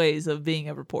superstitious ways of being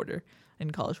a reporter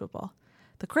in college football.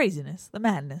 The craziness, the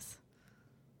madness.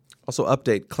 Also,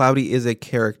 update: Cloudy is a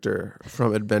character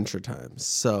from Adventure Time.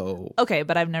 So okay,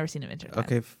 but I've never seen Adventure Time.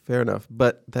 Okay, fair enough.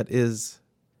 But that is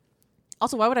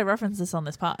also, why would I reference this on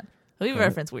this pod? We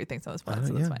reference weird things on this pod,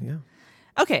 so that's fine.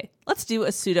 Yeah. Okay, let's do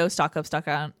a pseudo stock up, stock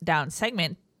down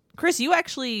segment. Chris, you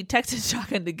actually texted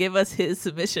Shotgun to give us his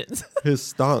submissions. His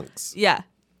stonks. Yeah.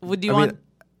 Would you want?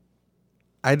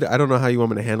 I don't know how you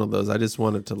want me to handle those. I just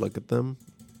wanted to look at them.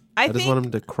 I just want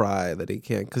him to cry that he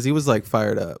can't, because he was like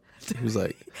fired up. He was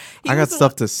like, I got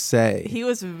stuff to say. He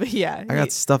was, yeah. I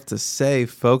got stuff to say,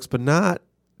 folks, but not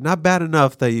bad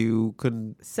enough that you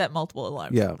couldn't set multiple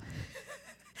alarms. Yeah.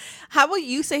 How about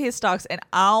you say his stocks and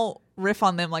I'll riff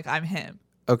on them like I'm him?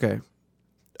 Okay.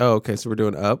 Oh, okay. So we're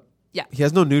doing up? Yeah. He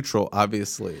has no neutral,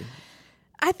 obviously.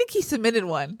 I think he submitted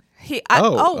one. We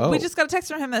just got a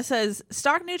text from him that says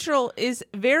stock neutral is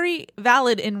very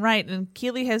valid and right, and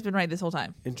Keely has been right this whole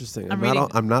time. Interesting. I'm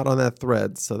not on that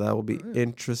thread, so that will be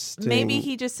interesting. Maybe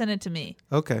he just sent it to me.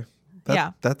 Okay.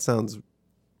 That sounds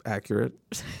accurate.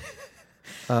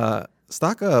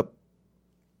 Stock up.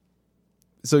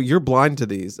 So you're blind to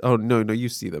these. Oh, no, you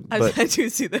see them. But I do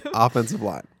see them. Offensive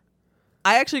line.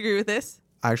 I actually agree with this.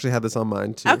 I actually had this on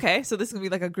mine, too. Okay, so this is going to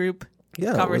be like a group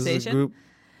conversation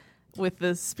with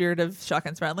the spirit of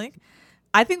Shotgun Spratling.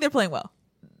 I think they're playing well.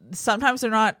 Sometimes they're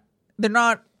not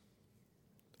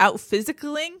out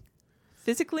physicaling.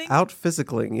 Out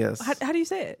physicaling, yes. How do you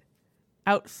say it?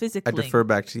 Out physicaling. I defer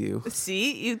back to you.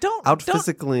 See, you don't out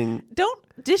physicaling.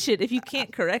 Don't dish it if you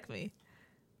can't correct me.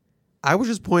 I was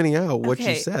just pointing out what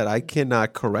you said. I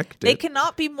cannot correct it. They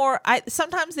cannot be more.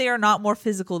 Sometimes they are not more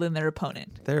physical than their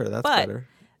opponent. That's better.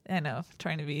 I know, I'm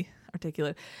trying to be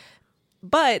articulate.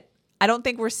 But I don't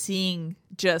think we're seeing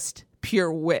just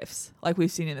pure whiffs like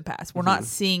we've seen in the past. We're not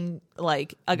seeing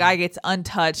like a guy gets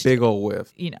untouched. Big old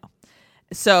whiff.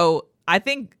 So I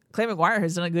think Clay McGuire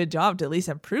has done a good job to at least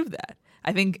improve that.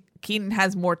 I think Keaton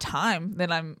has more time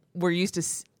than we're used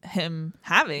to him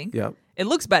having. Yep. It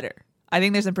looks better. I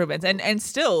think there's improvements. And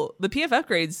still, the PFF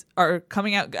grades are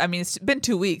coming out. I mean, it's been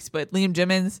 2 weeks, but Liam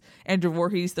Jimmons, Andrew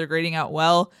Voorhees, they're grading out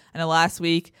well. And last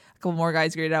week, a couple more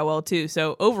guys graded out well, too.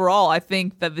 So overall, I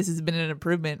think that this has been an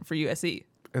improvement for USC.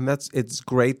 And it's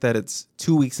great that it's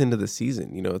 2 weeks into the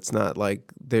season. It's not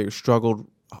like they struggled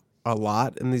a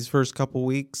lot in these first couple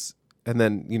weeks. And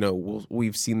then,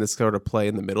 we've seen this sort of play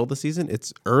in the middle of the season.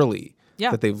 It's early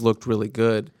that they've looked really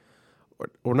good.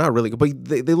 Or not really good, but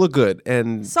they look good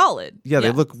and solid. Yeah,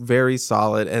 they look very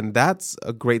solid, and that's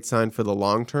a great sign for the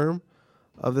long term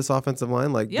of this offensive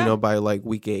line. Like by like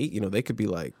week 8, they could be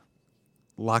like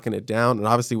locking it down. And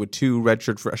obviously with 2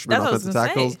 redshirt freshman offensive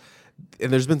tackles,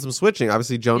 and there's been some switching.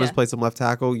 Obviously, Jonas Yeah. played some left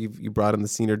tackle. You brought in the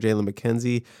senior Jalen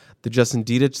McKenzie. The Justin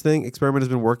Dedich thing experiment has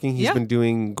been working. He's Yeah. been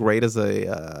doing great as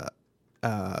a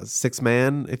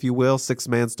 6-man, if you will,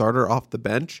 6-man starter off the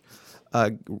bench,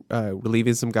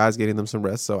 relieving some guys, getting them some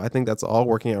rest. So I think that's all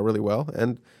working out really well.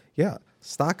 And yeah,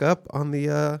 stock up on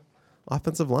the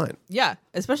offensive line. Yeah,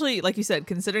 especially like you said,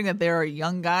 considering that there are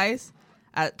young guys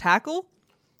at tackle,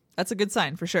 that's a good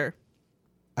sign for sure.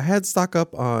 I had stock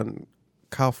up on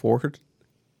Kyle Ford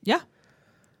Yeah.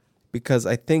 because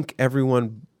I think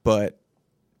everyone but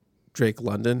Drake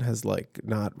London has like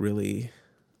not really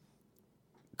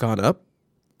gone up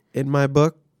in my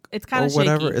book. It's kind or of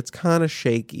whatever. shaky. It's kind of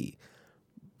shaky.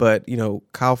 But, you know,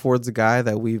 Kyle Ford's a guy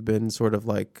that we've been sort of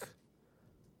like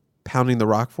pounding the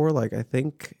rock for. Like, I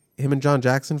think him and John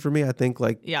Jackson for me, I think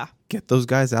like Yeah. get those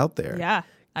guys out there. Yeah.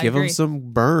 I Give agree. them some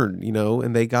burn, you know,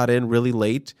 and they got in really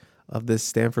late of this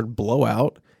Stanford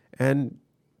blowout. And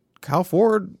Kyle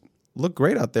Ford looked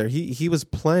great out there. He was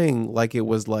playing like it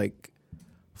was like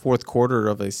fourth quarter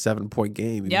of a 7-point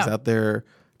game. He was Yeah. out there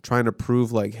trying to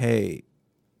prove like, hey,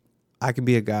 I can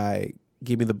be a guy.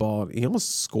 Give me the ball. He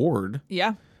almost scored.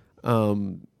 Yeah.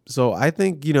 So I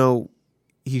think, you know,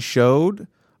 he showed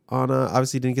on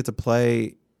obviously didn't get to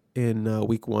play in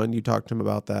week 1. You talked to him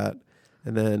about that.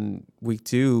 And then week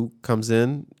 2 comes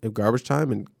in at garbage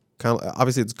time, and kind of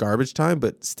obviously it's garbage time,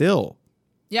 but still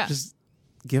Yeah. just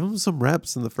give him some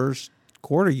reps in the first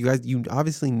quarter. You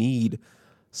obviously need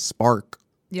spark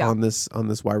Yeah. on this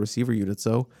wide receiver unit.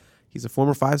 So he's a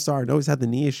former 5-star. I know he's had the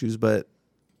knee issues, but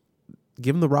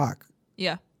give him the rock.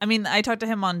 Yeah. I mean, I talked to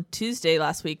him on Tuesday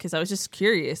last week because I was just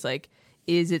curious, like,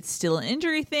 is it still an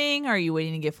injury thing? Are you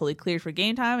waiting to get fully cleared for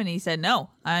game time? And he said, no,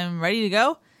 I'm ready to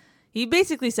go. He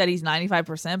basically said he's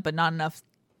 95%, but not enough.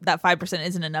 That 5%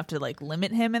 isn't enough to like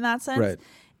limit him in that sense. Right.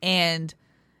 And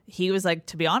he was like,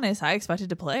 to be honest, I expected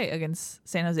to play against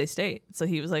San Jose State. So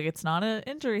he was like, it's not an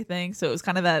injury thing. So it was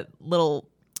kind of that little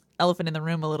elephant in the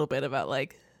room a little bit about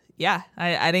like, yeah,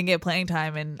 I didn't get playing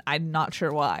time and I'm not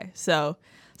sure why. So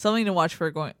something to watch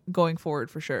for going forward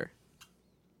for sure.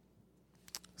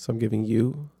 So I'm giving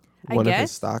you I one of his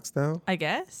guess. stocks now. I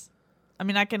guess. I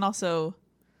mean, I can also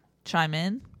chime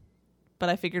in, but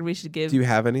I figured we should give. Do you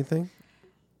have anything?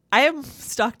 I am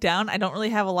stock down. I don't really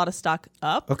have a lot of stock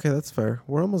up. Okay, that's fair.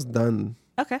 We're almost done.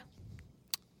 Okay.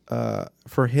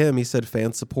 For him, he said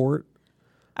fan support.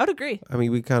 I would agree. I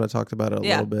mean, we kind of talked about it a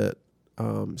Yeah. little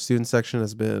bit. Student section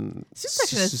has been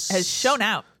Student section has shown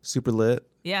out. super lit,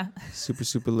 Yeah.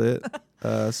 super lit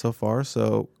so far.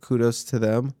 So kudos to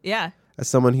them. Yeah. As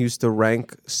someone who used to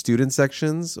rank student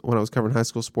sections when I was covering high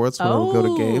school sports, when I would go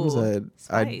to games,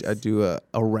 nice. I'd do a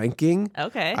ranking.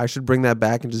 Okay. I should bring that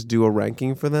back and just do a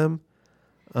ranking for them.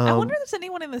 I wonder if there's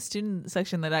anyone in the student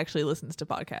section that actually listens to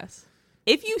podcasts.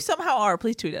 If you somehow are,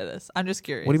 please tweet at us. I'm just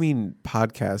curious. What do you mean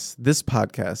podcasts? This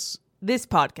podcast. This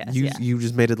podcast. You yeah. you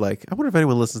just made it like, I wonder if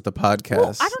anyone listens to podcasts.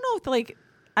 Well, I don't know if like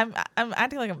I'm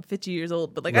acting like I'm 50 years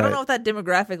old, but like I don't Right. know if that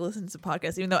demographic listens to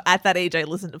podcasts. Even though at that age I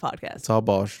listen to podcasts. It's all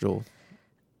Barstool.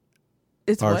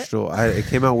 It's what? Barstool. It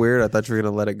came out weird. I thought you were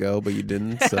gonna let it go, but you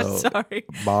didn't. So Sorry.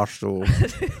 Barstool.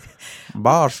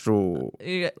 Barstool.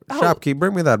 Oh, Shopkeep,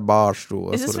 bring me that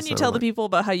Barstool. is That's this what when it you tell sounded the like. people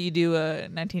about how you do a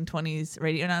 1920s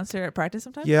radio announcer at practice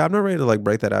sometimes? Yeah, I'm not ready to like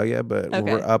break that out yet, but Okay.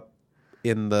 we're up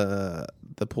in the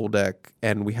pool deck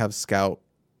and we have scout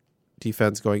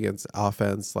defense going against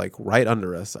offense like right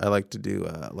under us. I like to do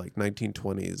like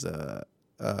 1920s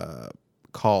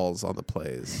calls on the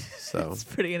plays. So It's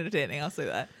pretty entertaining. I'll say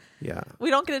that. yeah. We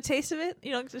don't get a taste of it.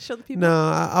 You don't get to show the people. No,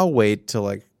 I'll wait till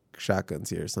like shotguns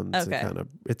here. Something to Okay. kind of.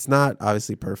 It's not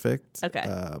obviously perfect. Okay.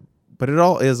 But it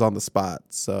all is on the spot,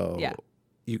 so Yeah.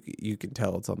 you can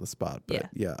tell it's on the spot. But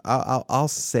Yeah. I'll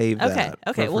save Okay. that.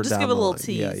 Okay. for We'll just down give a the little line.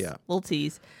 tease. Yeah. Little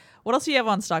tease. What else do you have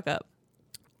on stock up?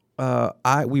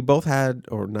 We both had,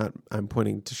 or not. I'm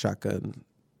pointing to shotgun.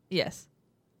 Yes.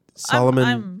 Solomon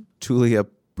I'm- Tulia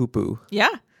Pupu. Yeah.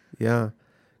 Yeah,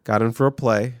 got in for a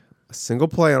play, a single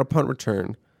play on a punt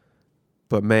return.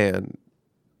 But man,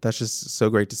 that's just so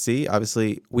great to see.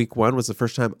 Obviously, week 1 was the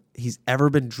first time he's ever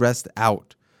been dressed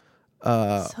out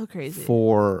So crazy.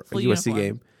 for Full a USC uniform.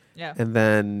 game. Yeah. And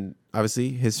then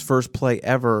obviously his first play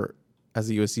ever as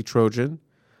a USC Trojan.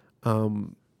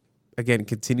 Again,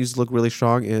 continues to look really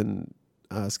strong in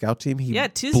scout team. He Yeah,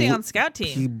 Tuesday on scout team.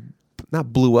 He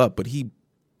not blew up, but he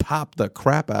popped the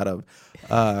crap out of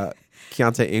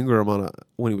Keontae Ingram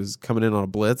when he was coming in on a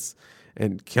blitz,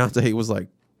 and Keontae was like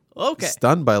Okay.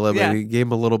 stunned by a little Yeah. bit. He gave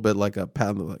him a little bit like a pat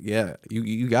on the like, yeah,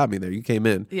 you got me there. You came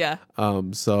in. Yeah.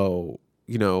 So,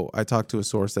 you know, I talked to a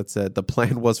source that said the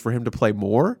plan was for him to play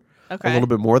more, Okay. a little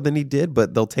bit more than he did,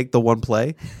 but they'll take the one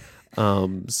play.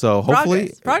 So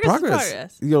hopefully,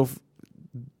 Progress. You know,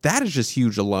 that is just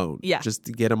huge alone. Yeah. Just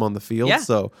to get him on the field. Yeah.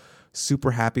 So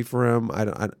super happy for him.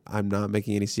 I'm not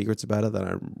making any secrets about it that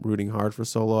I'm rooting hard for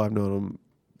Solo. I've known him.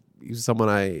 He's someone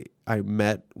I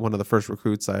met, one of the first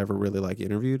recruits I ever really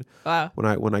interviewed. Wow.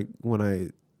 When I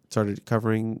started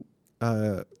covering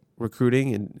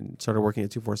recruiting and started working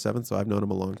at 247. So I've known him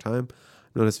a long time.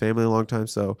 I've known his family a long time.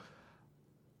 So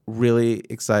really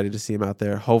excited to see him out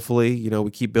there. Hopefully, you know, we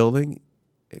keep building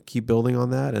on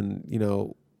that. And, you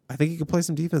know, I think he could play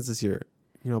some defense this year.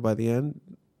 You know, by the end,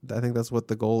 I think that's what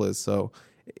the goal is. So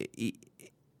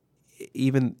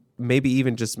maybe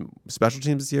even just special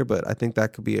teams this year, but I think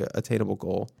that could be a attainable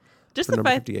goal. Just for the number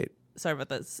fact, 58. sorry about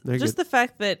this. No, you're just good. the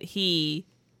fact that he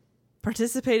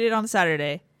participated on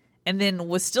Saturday and then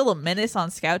was still a menace on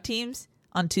scout teams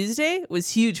on Tuesday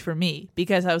was huge for me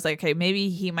because I was like, okay, maybe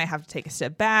he might have to take a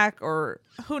step back or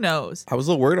who knows. I was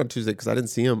a little worried on Tuesday because I didn't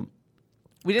see him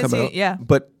We didn't come see out. it. Yeah.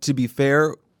 But to be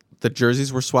fair, the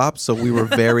jerseys were swapped, so we were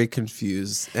very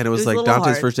confused. And it was was a like little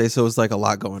Dante's hard. first day, so it was like a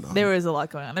lot going on. There was a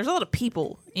lot going on. There's a lot of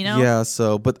people, you know? Yeah,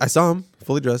 so, but I saw him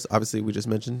fully dressed. Obviously, we just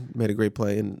mentioned, made a great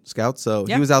play in Scouts. So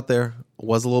Yeah. he was out there.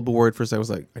 Was a little bit worried for a second. I was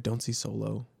like, I don't see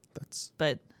Solo.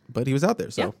 But he was out there,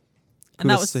 so Yeah. And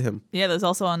that kudos was to him. Yeah, that was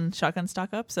also on Shotgun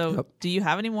Stock Up. So Yep. do you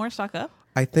have any more Stock Up?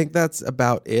 I think that's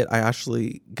about it. I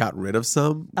actually got rid of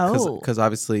some Oh. because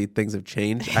obviously things have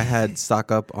changed. I had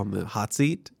stock up on the hot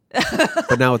seat,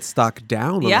 but now it's stock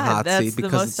down on Yeah, the hot that's seat the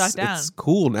because most stock down. it's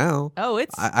cool now. Oh,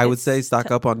 it's I would it's say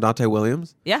stock up on Dante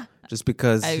Williams Yeah. just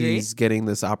because I agree. he's getting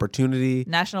this opportunity.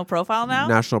 National profile now?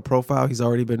 National profile. He's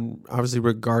already been obviously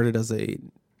regarded as a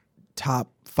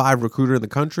top 5 recruiter in the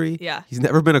country. Yeah. He's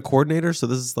never been a coordinator, so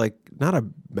this is like not a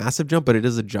massive jump, but it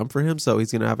is a jump for him. So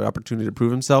he's going to have an opportunity to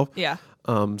prove himself. Yeah.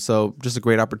 So just a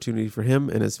great opportunity for him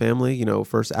and his family. You know,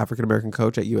 first African American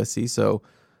coach at USC. So,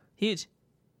 Huge.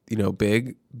 you know,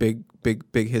 big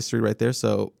history right there.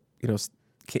 So, you know,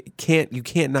 you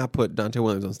can't not put Dante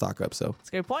Williams on stock up. So That's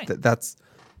a great point. that's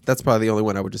probably the only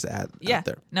one I would just add out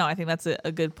there. No, I think that's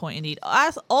a good point indeed.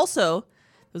 Also,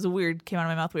 it was came out of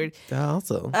my mouth weird.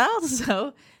 Also,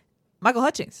 Michael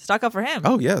Hutchings, stock up for him.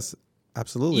 oh yes,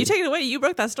 absolutely. You take it away. You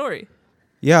broke that story.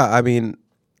 Yeah, I mean,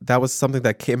 that was something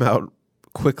that came out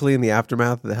quickly in the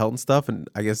aftermath of the Helton stuff, and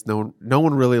I guess no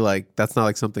one really that's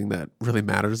not something that really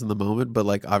matters in the moment.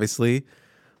 But obviously,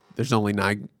 there's only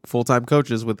 9 full-time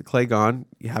coaches with the Clay gone.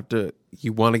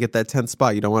 You want to get that 10th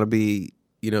spot. You don't want to be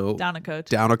Down a coach.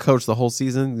 down a coach the whole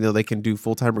season. You know, they can do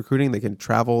full-time recruiting. They can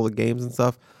travel the games and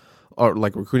stuff, or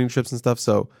recruiting trips and stuff.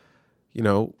 So, you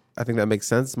know, I think that makes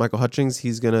sense. Michael Hutchings,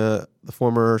 the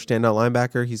former standout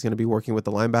linebacker, he's going to be working with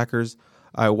the linebackers.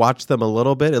 I watched them a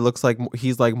little bit. It looks like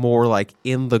he's more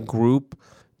in the group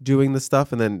doing the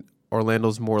stuff, and then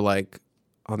Orlando's more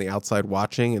on the outside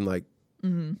watching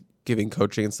and giving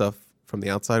coaching and stuff from the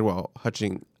outside, while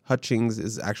Hutchings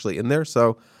is actually in there.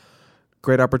 So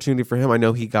great opportunity for him. I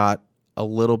know he got a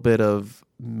little bit of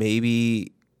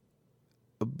maybe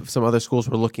some other schools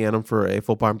were looking at him for a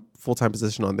full-time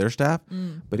position on their staff,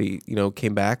 but he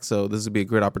came back. So this would be a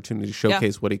great opportunity to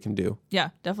showcase what he can do. Yeah,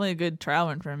 definitely a good trial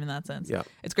run for him in that sense. Yeah.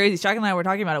 It's crazy. Chuck and I were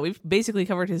talking about it. We've basically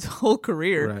covered his whole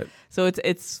career. Right. So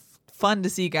it's fun to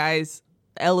see guys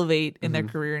elevate in their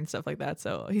career and stuff like that.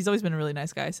 So he's always been a really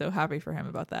nice guy. So happy for him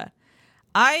about that.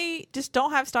 I just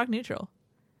don't have stock neutral.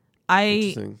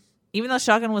 Interesting. Even though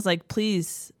Shotgun was like,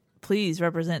 please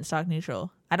represent stock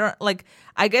neutral. I don't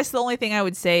I guess the only thing I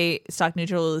would say stock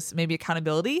neutral is maybe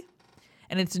accountability.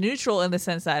 And it's neutral in the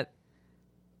sense that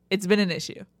it's been an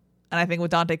issue. And I think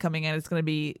with Dante coming in, it's going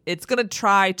to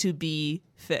try to be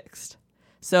fixed.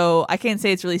 So I can't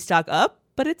say it's really stock up,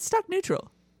 but it's stock neutral,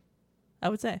 I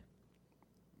would say.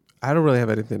 I don't really have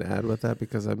anything to add with that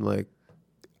because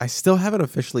I still haven't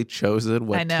officially chosen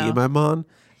what I know. team I'm on,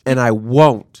 and I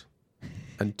won't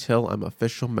until I'm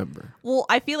official member. Well,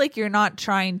 I feel like you're not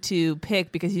trying to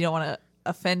pick because you don't want to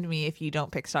offend me if you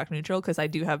don't pick stock neutral, because I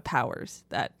do have powers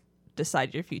that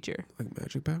decide your future. Like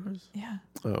magic powers? Yeah.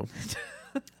 Oh.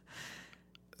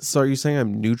 So are you saying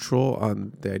I'm neutral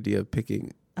on the idea of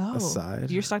picking a side?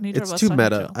 You're stock neutral. It's about too stock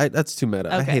meta. neutral. That's too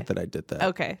meta. I Okay. hate that I did that.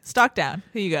 Okay, stock down.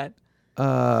 Who you got? Do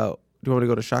you want me to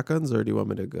go to shotguns or do you want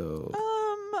me to go?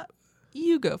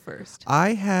 You go first.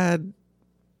 I had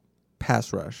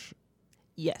pass rush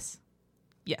Yes.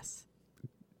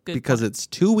 Good because point. it's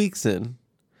 2 weeks in.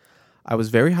 I was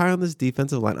very high on this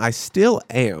defensive line. I still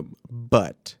am,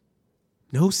 but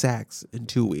no sacks in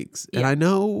 2 weeks. And Yeah. I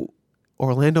know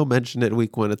Orlando mentioned it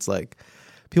week 1. It's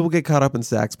people get caught up in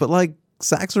sacks, but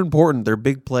sacks are important. They're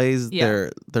big plays. Yeah.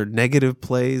 They're negative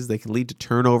plays. They can lead to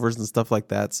turnovers and stuff like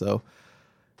that. So,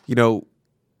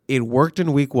 it worked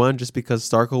in week 1 just because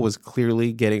Starkel was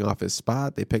clearly getting off his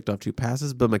spot. They picked off 2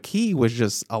 passes, but McKee was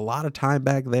just a lot of time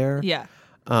back there. Yeah.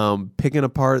 Picking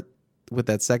apart with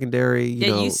that secondary.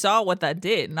 You saw what that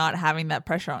did, not having that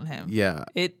pressure on him. Yeah.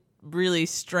 It really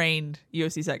strained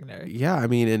USC secondary. Yeah, I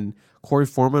mean, and Corey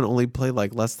Foreman only played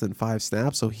like less than 5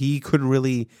 snaps, so he couldn't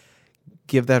really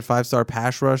give that 5-star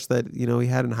pass rush that, he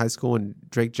had in high school. And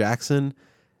Drake Jackson,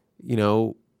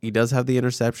 he does have the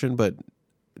interception, but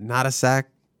not a sack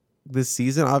this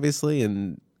season, obviously.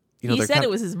 And, he said it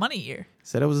was his money year.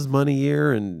 Said it was his money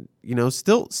year, and,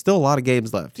 still a lot of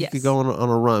games left. Yes. He could go on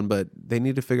a run, but they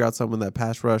need to figure out something with that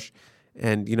pass rush.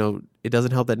 And, it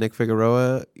doesn't help that Nick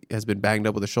Figueroa has been banged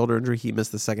up with a shoulder injury. He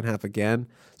missed the second half again.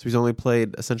 So he's only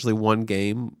played essentially 1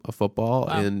 game of football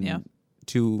in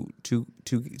 2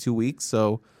 weeks.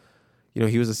 So,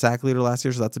 he was a sack leader last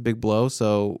year, so that's a big blow.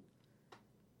 So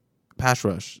pass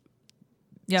rush.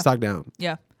 Yeah. Stock down.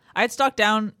 Yeah. I had stock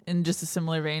down in just a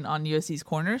similar vein on USC's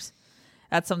corners.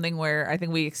 That's something where I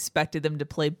think we expected them to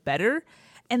play better.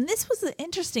 And this was the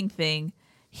interesting thing.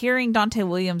 Hearing Dante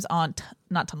Williams on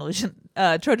not Tunnel Vision,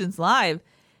 Trojans Live,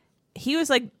 he was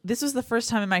like, this was the first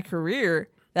time in my career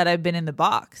that I've been in the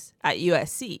box at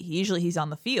USC. Usually he's on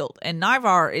the field. And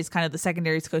Naivar is kind of the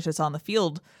secondaries coach that's on the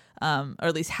field, or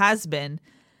at least has been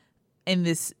in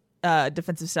this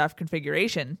defensive staff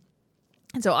configuration.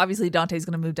 And so obviously Dante's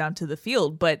going to move down to the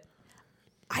field. But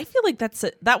I feel like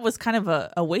that was kind of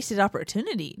a wasted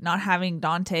opportunity, not having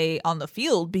Dante on the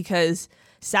field, because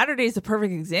Saturday is the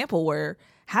perfect example where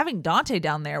having Dante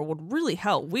down there would really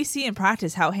help. We see in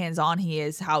practice how hands-on he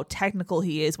is, how technical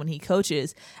he is when he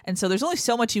coaches. And so there's only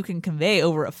so much you can convey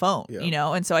over a phone,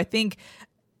 And so I think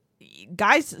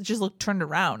guys just look turned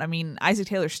around. I mean, Isaac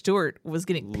Taylor Stewart was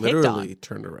getting picked on. Literally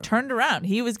turned around.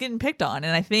 He was getting picked on.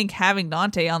 And I think having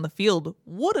Dante on the field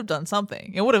would have done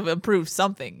something. It would have improved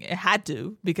something. It had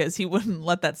to, because he wouldn't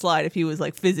let that slide if he was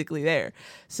like physically there.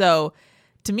 So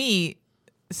to me,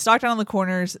 stock down on the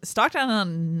corners, stock down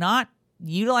on not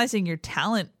utilizing your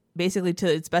talent basically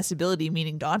to its best ability,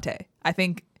 meaning Dante. I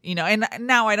think, and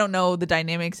now I don't know the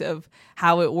dynamics of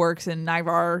how it works, and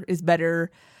Naivar is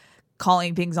better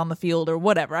calling things on the field or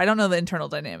whatever. I don't know the internal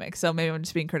dynamics, so maybe I'm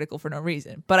just being critical for no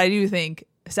reason. But I do think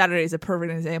Saturday is a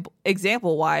perfect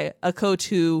example why a coach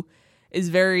who is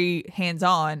very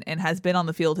hands-on and has been on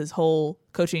the field his whole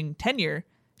coaching tenure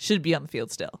should be on the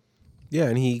field still. Yeah,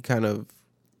 and he kind of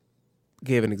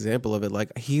gave an example of it.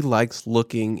 Like, he likes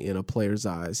looking in a player's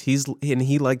eyes. He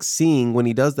likes seeing, when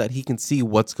he does that, he can see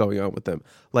what's going on with them.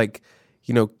 Like,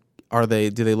 do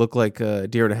they look like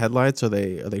deer in the headlights? Are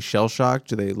they shell shocked?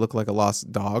 Do they look like a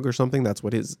lost dog or something? That's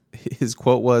what his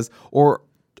quote was. Or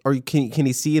can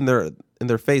he see in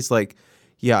their face, like,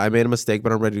 yeah, I made a mistake,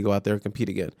 but I'm ready to go out there and compete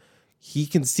again. He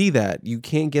can see that. You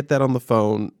can't get that on the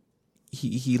phone.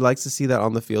 He likes to see that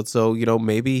on the field. So,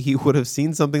 maybe he would have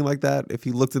seen something like that if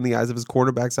he looked in the eyes of his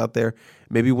cornerbacks out there.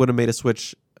 Maybe he would have made a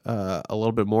switch a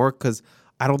little bit more, because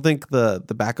I don't think the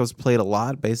backups played a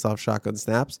lot based off shotgun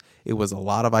snaps. It was a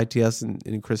lot of ITS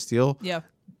and Chris Steele. Yeah.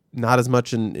 Not as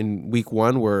much in week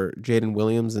 1, where Jaden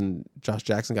Williams and Josh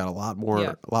Jackson got a lot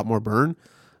more burn.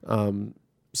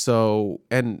 So,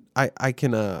 and I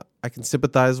can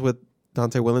sympathize with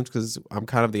Dante Williams, because I'm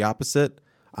kind of the opposite.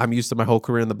 I'm used to my whole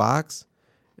career in the box,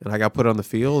 and I got put on the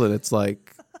field, and it's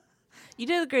like, you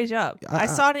did a great job. I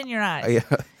saw it in your eyes.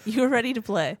 Yeah. You were ready to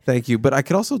play. Thank you. But I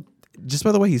could also, just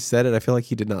by the way he said it, I feel like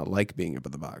he did not like being up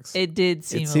in the box. It did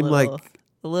seem like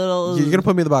a little. You're gonna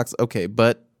put me in the box, okay?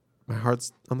 But my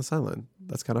heart's on the sideline.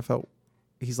 That's kind of felt.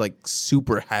 He's like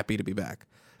super happy to be back.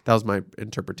 That was my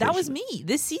interpretation. That was me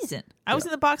this season. I was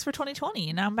in the box for 2020,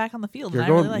 and now I'm back on the field. You're and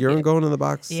going. I really like you're it. going in the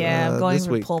box. Yeah, I'm going this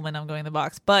for week. Pullman. I'm going in the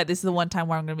box, but this is the one time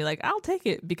where I'm going to be like, I'll take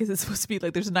it, because it's supposed to be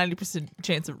like there's a 90%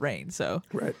 chance of rain. So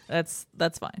Right. that's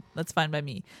fine. That's fine by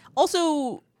me.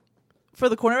 Also, for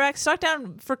the cornerbacks, stock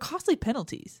down for costly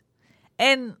penalties,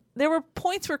 and there were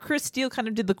points where Chris Steele kind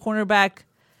of did the cornerback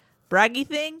braggy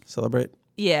thing. Celebrate.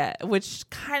 Yeah, which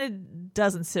kind of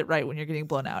doesn't sit right when you're getting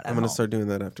blown out. I'm going to start doing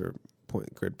that after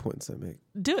great points I make.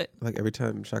 Do it. Like every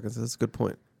time Shotgun says, it's a good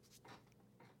point.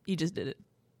 You just did it.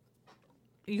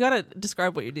 You got to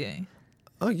describe what you're doing.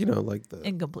 Oh, like the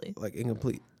Incomplete. Like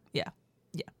incomplete. Yeah.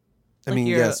 I Like mean,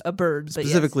 you're yes. a bird. But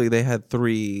Specifically, they had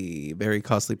 3 very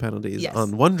costly penalties Yes.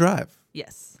 on one drive.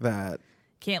 yes. That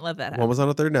Can't let that happen. one was on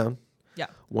a 3rd down. Yeah.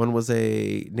 One was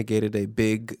negated a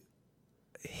big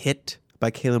hit by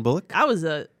Kalen Bullock. That was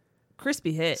a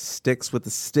crispy hit. Sticks with the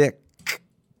stick.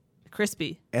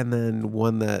 Crispy. And then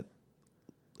one that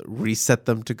reset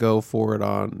them to go for it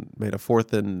on, made a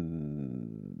 4th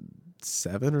and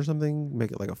 7 or something,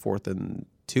 make it like a 4th and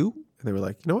 2. And they were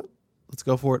like, you know what? Let's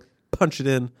go for it. punch it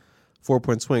in,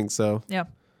 4-point swing. So Yeah.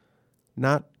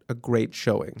 not a great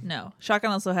showing. No.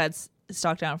 Shotgun also had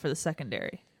stock down for the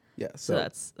secondary. Yeah. So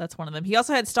So that's one of them. He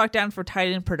also had stock down for tight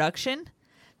end production.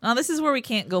 Now, this is where we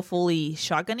can't go fully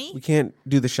shotgun-y. we can't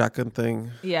do the shotgun thing.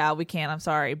 Yeah, we can't. I'm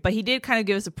sorry. But he did kind of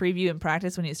give us a preview in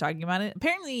practice when he was talking about it.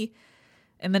 Apparently,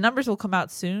 and the numbers will come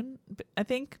out soon, I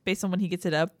think, based on when he gets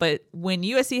it up. But when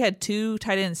USC had 2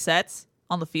 tight end sets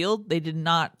on the field, they did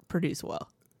not produce well.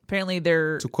 Apparently,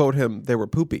 they're... To quote him, they were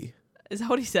poopy. Is that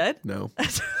what he said? No.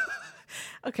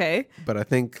 Okay. But I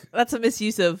think, That's a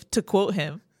misuse of to quote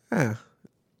him. to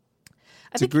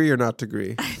think- agree or not to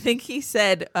agree. I think he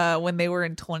said when they were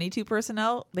in 22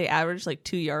 personnel, they averaged like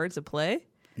 2 yards a play.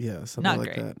 Yeah, something Not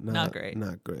like great. that. Not great.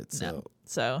 Not great. So No.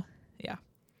 So, yeah.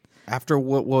 after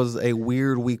what was a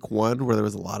weird week 1 where there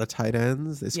was a lot of tight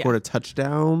ends, they scored a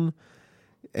touchdown,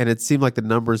 and it seemed like the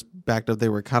numbers backed up. They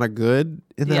were kind of good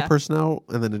in that Yeah. personnel,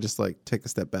 and then it just like take a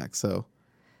step back. So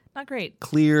Not great.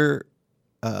 clear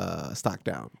stock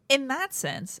down. In that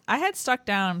sense, I had stuck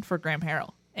down for Graham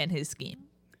Harrell and his scheme.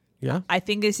 Yeah. I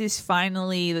think this is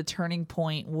finally the turning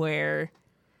point where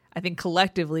I think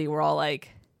collectively we're all like,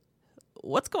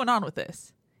 what's going on with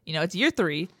this? You know, it's year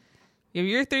 3. You have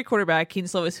year 3 quarterback, Keaton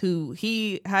Slovis, who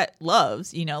he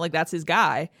loves, you know, like that's his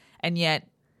guy. And yet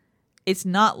it's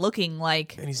not looking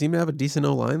like And he seemed to have a decent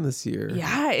O-line this year.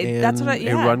 Yeah, and that's what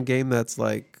a run game that's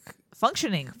like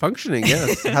functioning. functioning.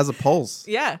 Yes, it has a pulse.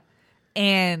 Yeah.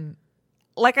 And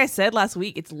like I said last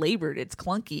week, it's labored. It's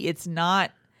clunky. It's not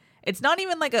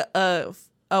even like a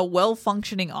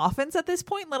well-functioning offense at this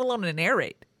point, let alone an air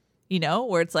raid, you know,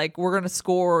 where it's like we're going to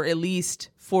score at least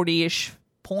 40-ish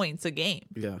points a game.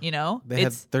 Yeah. You know? They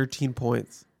had 13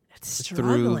 points it's through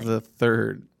struggling. the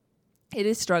third. It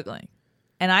is struggling.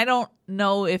 And I don't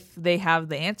know if they have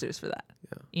the answers for that.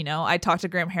 Yeah. You know, I talked to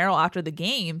Graham Harrell after the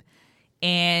game,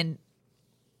 and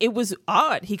it was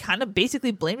odd. He kind of basically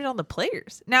blamed it on the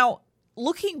players. Now,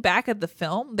 looking back at the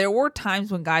film, there were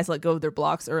times when guys let go of their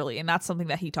blocks early, and that's something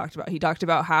that he talked about. He talked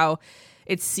about how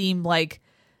it seemed like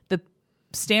the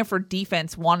Stanford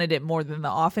defense wanted it more than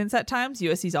the offense at times,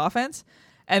 USC's offense.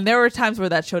 And there were times where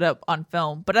that showed up on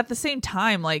film. But at the same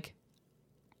time, like,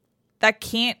 that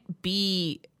can't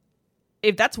be...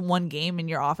 If that's one game and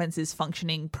your offense is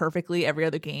functioning perfectly every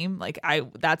other game, like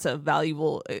that's a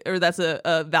valuable or that's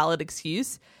a valid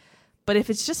excuse. But if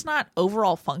it's just not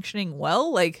overall functioning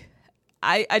well, like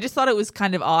I just thought it was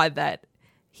kind of odd that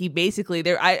he basically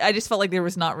I just felt like there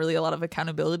was not really a lot of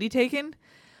accountability taken,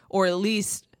 or at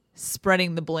least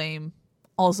spreading the blame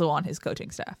also on his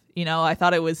coaching staff. You know, I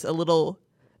thought it was a little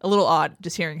odd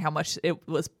just hearing how much it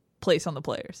was placed on the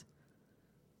players.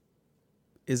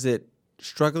 Is it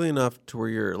struggling enough to where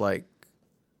you're like,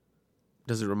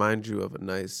 does it remind you of a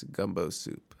nice gumbo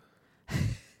soup? I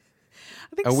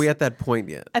think Are we at that point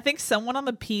yet? I think someone on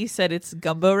the P said it's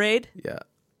gumbo raid. Yeah.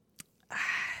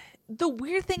 The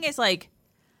weird thing is, like,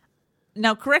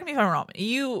 now correct me if I'm wrong.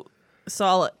 You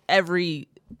saw every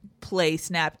play,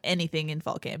 snap, anything in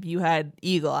fall camp. You had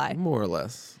eagle eye. More or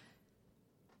less.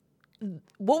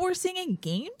 What we're seeing in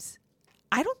games,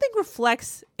 I don't think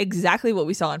reflects exactly what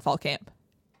we saw in fall camp.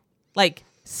 Like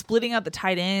splitting out the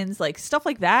tight ends, like stuff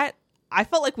like that. I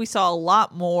felt like we saw a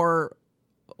lot more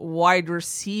wide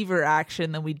receiver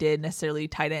action than we did necessarily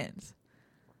tight ends.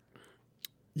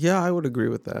 Yeah, I would agree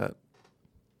with that.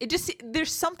 It just,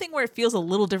 there's something where it feels a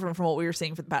little different from what we were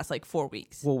seeing for the past like 4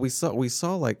 weeks. Well, we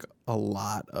saw like a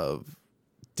lot of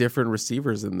different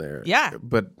receivers in there. Yeah.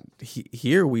 But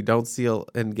here we don't see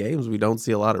in games we don't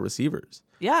see a lot of receivers.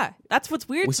 Yeah, that's what's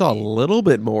weird. We to saw a me. little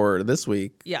bit more this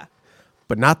week. Yeah.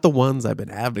 But not the ones I've been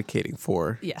advocating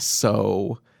for. Yeah.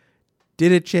 So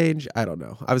did it change? I don't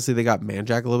know. Obviously, they got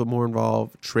Manjack a little bit more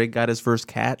involved. Trig got his first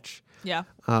catch. Yeah.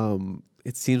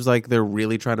 It seems like they're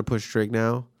really trying to push Trig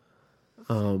now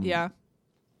Yeah.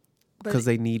 because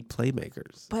they need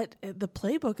playmakers. But the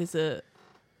playbook is a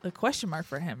question mark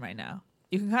for him right now.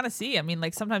 You can kind of see. I mean,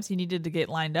 like sometimes he needed to get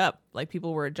lined up. Like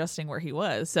people were adjusting where he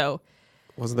was. So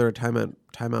Wasn't there a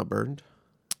timeout burned?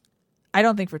 I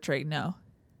don't think for Trig, no.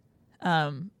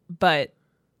 But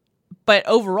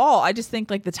overall, I just think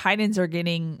like the tight ends are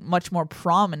getting much more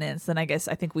prominence than I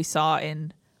think we saw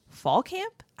in fall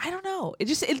camp. I don't know.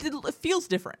 It feels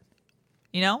different,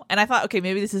 you know? And I thought, okay,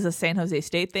 maybe this is a San Jose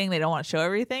State thing. They don't want to show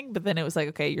everything. But then it was like,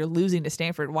 okay, you're losing to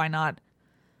Stanford. Why not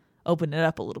open it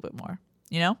up a little bit more,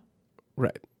 you know?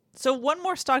 Right. So one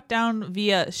more stock down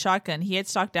via shotgun. He had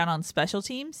stock down on special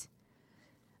teams.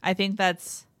 I think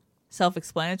that's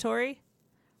self-explanatory.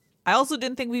 I also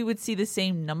didn't think we would see the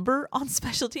same number on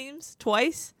special teams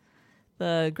twice.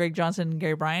 The Greg Johnson,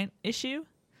 Gary Bryant issue.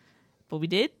 But we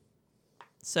did.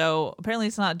 So apparently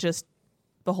it's not just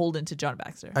beholden to John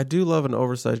Baxter. I do love an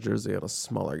oversized jersey on a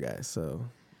smaller guy. So,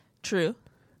 True.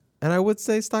 and I would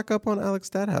say stock up on Alex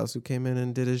Stadhouse, who came in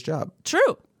and did his job.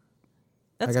 True.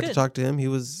 That's I got good. to talk to him. He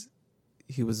was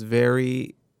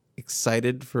very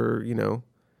excited for,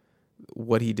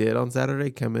 what he did on Saturday.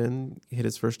 Come in, hit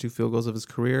his first 2 field goals of his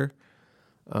career.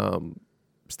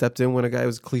 Stepped in when a guy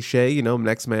was cliche,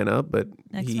 next man up, but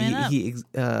he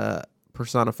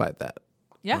personified that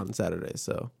on Saturday.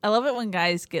 So I love it when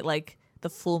guys get like the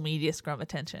full media scrum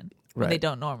attention when they Right.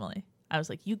 don't normally. I was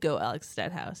like, you go, Alex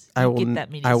Stadhouse. I will get that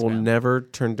media I will scrum. never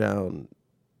turn down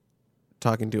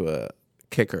talking to a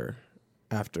kicker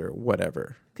after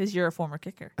whatever. Because you're a former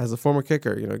kicker. As a former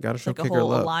kicker, got to It's show like a kicker whole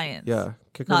love. alliance. Yeah,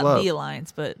 kicker Not love. the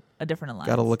alliance, but a different alliance.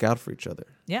 Got to look out for each other.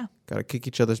 Yeah, Got to kick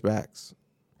each other's backs.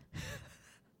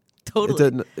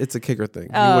 totally. It's a kicker thing. You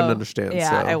Oh, wouldn't understand. Yeah,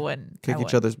 so I wouldn't. Kick I each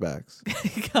wouldn't. other's backs.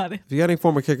 Got it. If you got any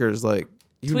former kickers, like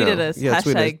Tweet at us. yeah,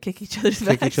 tweet Hashtag us. kick each other's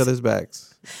Kick backs. each other's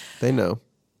backs. They know.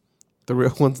 The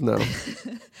real ones know.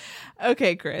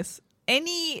 Okay, Chris.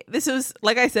 This was,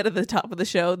 like I said at the top of the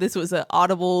show, this was an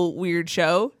audible weird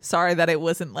show. Sorry that it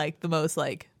wasn't like the most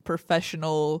like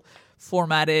professional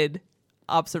formatted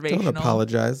observational. Don't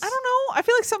apologize. I don't know. I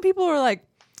feel like some people are like,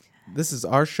 This is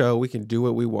our show. We can do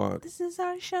what we want. this is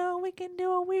our show. We can do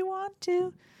what we want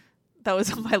to. That was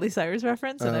a Miley Cyrus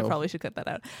reference, and I Oh. probably should cut that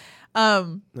out.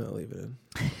 No, leave it in.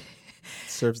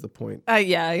 Serves the point.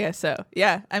 Yeah, I guess so.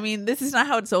 Yeah. I mean, this is not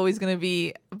how it's always going to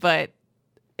be, but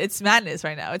it's madness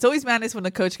right now. It's always madness when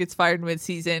a coach gets fired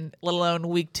mid-season, let alone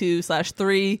week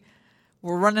 2/3.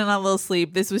 We're running on a little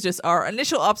sleep. This was just our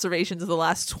initial observations of the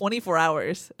last 24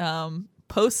 hours.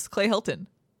 Post Clay Helton,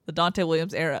 the Dante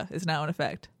Williams era is now in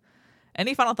effect.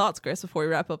 Any final thoughts, Chris, before we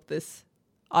wrap up this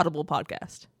Audible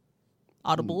podcast?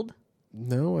 Audibled?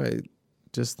 No, I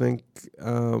just think,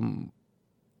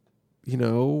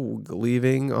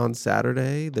 leaving on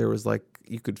Saturday, there was like,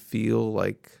 you could feel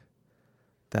like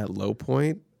that low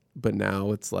point, but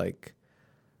now it's like,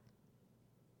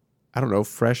 I don't know,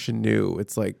 fresh and new.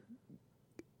 It's like,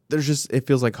 it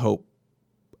feels like hope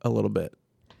a little bit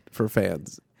for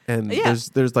fans. And Yeah.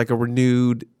 there's like a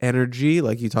renewed energy,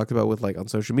 like you talked about with like on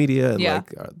social media and Yeah.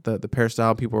 like the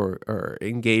peristyle people are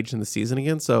engaged in the season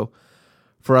again. So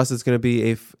for us, it's going to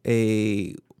be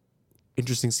a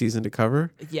interesting season to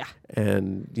cover. Yeah.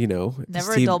 And this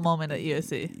Never team- a dull moment at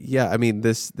USC. Yeah, I mean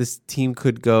this team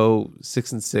could go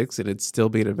 6-6 and it'd still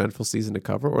be an eventful season to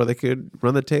cover, or they could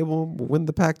run the table, win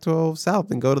the Pac-12 South,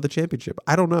 and go to the championship.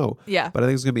 I don't know. Yeah. But I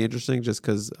think it's going to be interesting just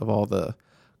because of all the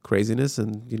craziness,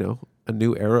 and a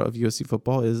new era of USC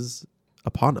football is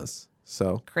upon us.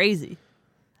 So Crazy.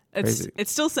 Crazy.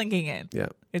 It's still sinking in. yeah,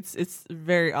 It's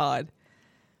very odd,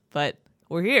 but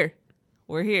we're here.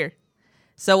 We're here.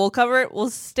 So we'll cover it. We'll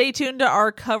stay tuned to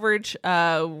our coverage.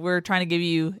 We're trying to give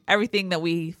you everything that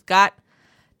we've got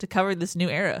to cover this new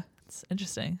era. It's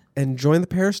interesting. and join the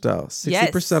Peristyle,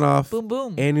 60% off. Boom,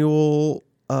 boom. Annual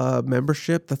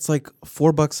membership. That's like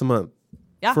 $4 a month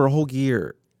Yeah. for a whole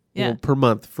year. Yeah. Per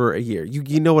month for a year.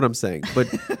 You know what I'm saying. But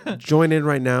join in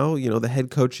right now. The head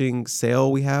coaching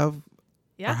sale we have.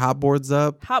 Yeah. Our hot board's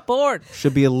up. Hot board.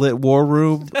 Should be a lit war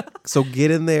room. So get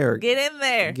in there. Get in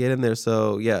there. Get in there.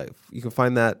 So yeah, you can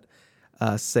find that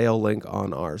sale link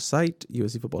on our site,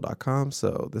 uscfootball.com.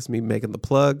 So this is me making the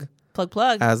plug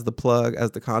Plug. as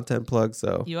the content plug.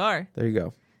 So You are. there you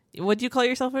go. What did you call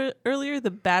yourself earlier?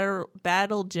 The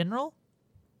battle general?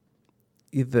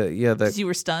 The Because you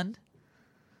were stunned?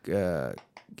 the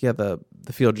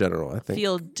field general, I think.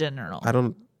 Field general. I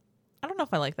don't know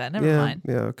if I like that. Never yeah, mind.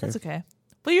 Yeah, okay. That's okay.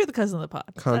 But you're the cousin of the pod.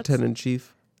 Content in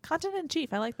chief. Content in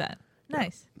chief. I like that.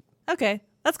 Nice. Okay.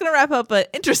 That's going to wrap up an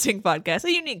interesting podcast,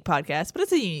 a unique podcast, but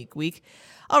it's a unique week.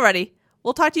 Alrighty.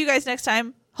 We'll talk to you guys next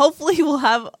time. Hopefully we'll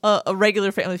have a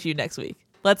regular Family Feud next week.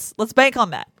 Let's bank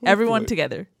on that. Everyone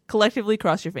together. Collectively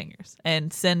cross your fingers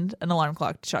and send an alarm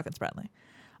clock to Shock and Spratly.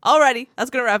 Alrighty. That's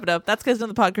going to wrap it up. That's Cousin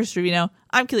of the Podcast Trivino.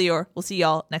 I'm Kilior. We'll see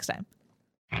y'all next time.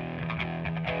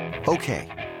 Okay,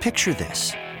 picture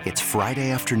this. It's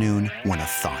Friday afternoon when a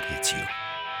thought hits you.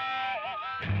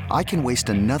 I can waste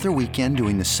another weekend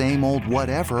doing the same old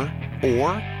whatever, or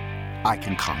I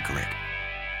can conquer it.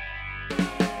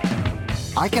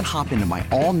 I can hop into my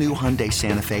all-new Hyundai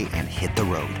Santa Fe and hit the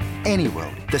road. Any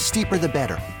road. The steeper, the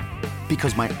better.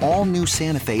 Because my all-new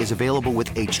Santa Fe is available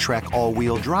with H-Track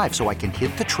all-wheel drive, so I can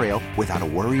hit the trail without a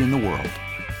worry in the world.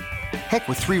 Heck,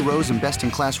 with 3 rows and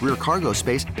best-in-class rear cargo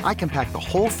space, I can pack the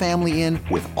whole family in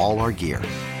with all our gear.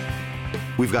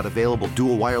 We've got available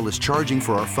dual wireless charging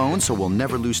for our phones, so we'll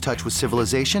never lose touch with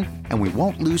civilization, and we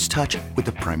won't lose touch with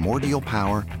the primordial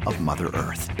power of Mother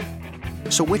Earth.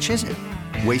 So which is it?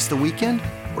 Waste the weekend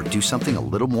or do something a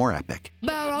little more epic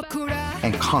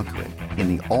and conquer it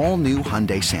in the all-new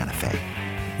Hyundai Santa Fe.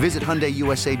 Visit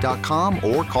HyundaiUSA.com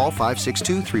or call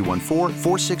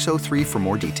 562-314-4603 for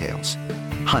more details.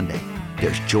 Hyundai,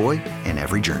 there's joy in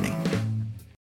every journey.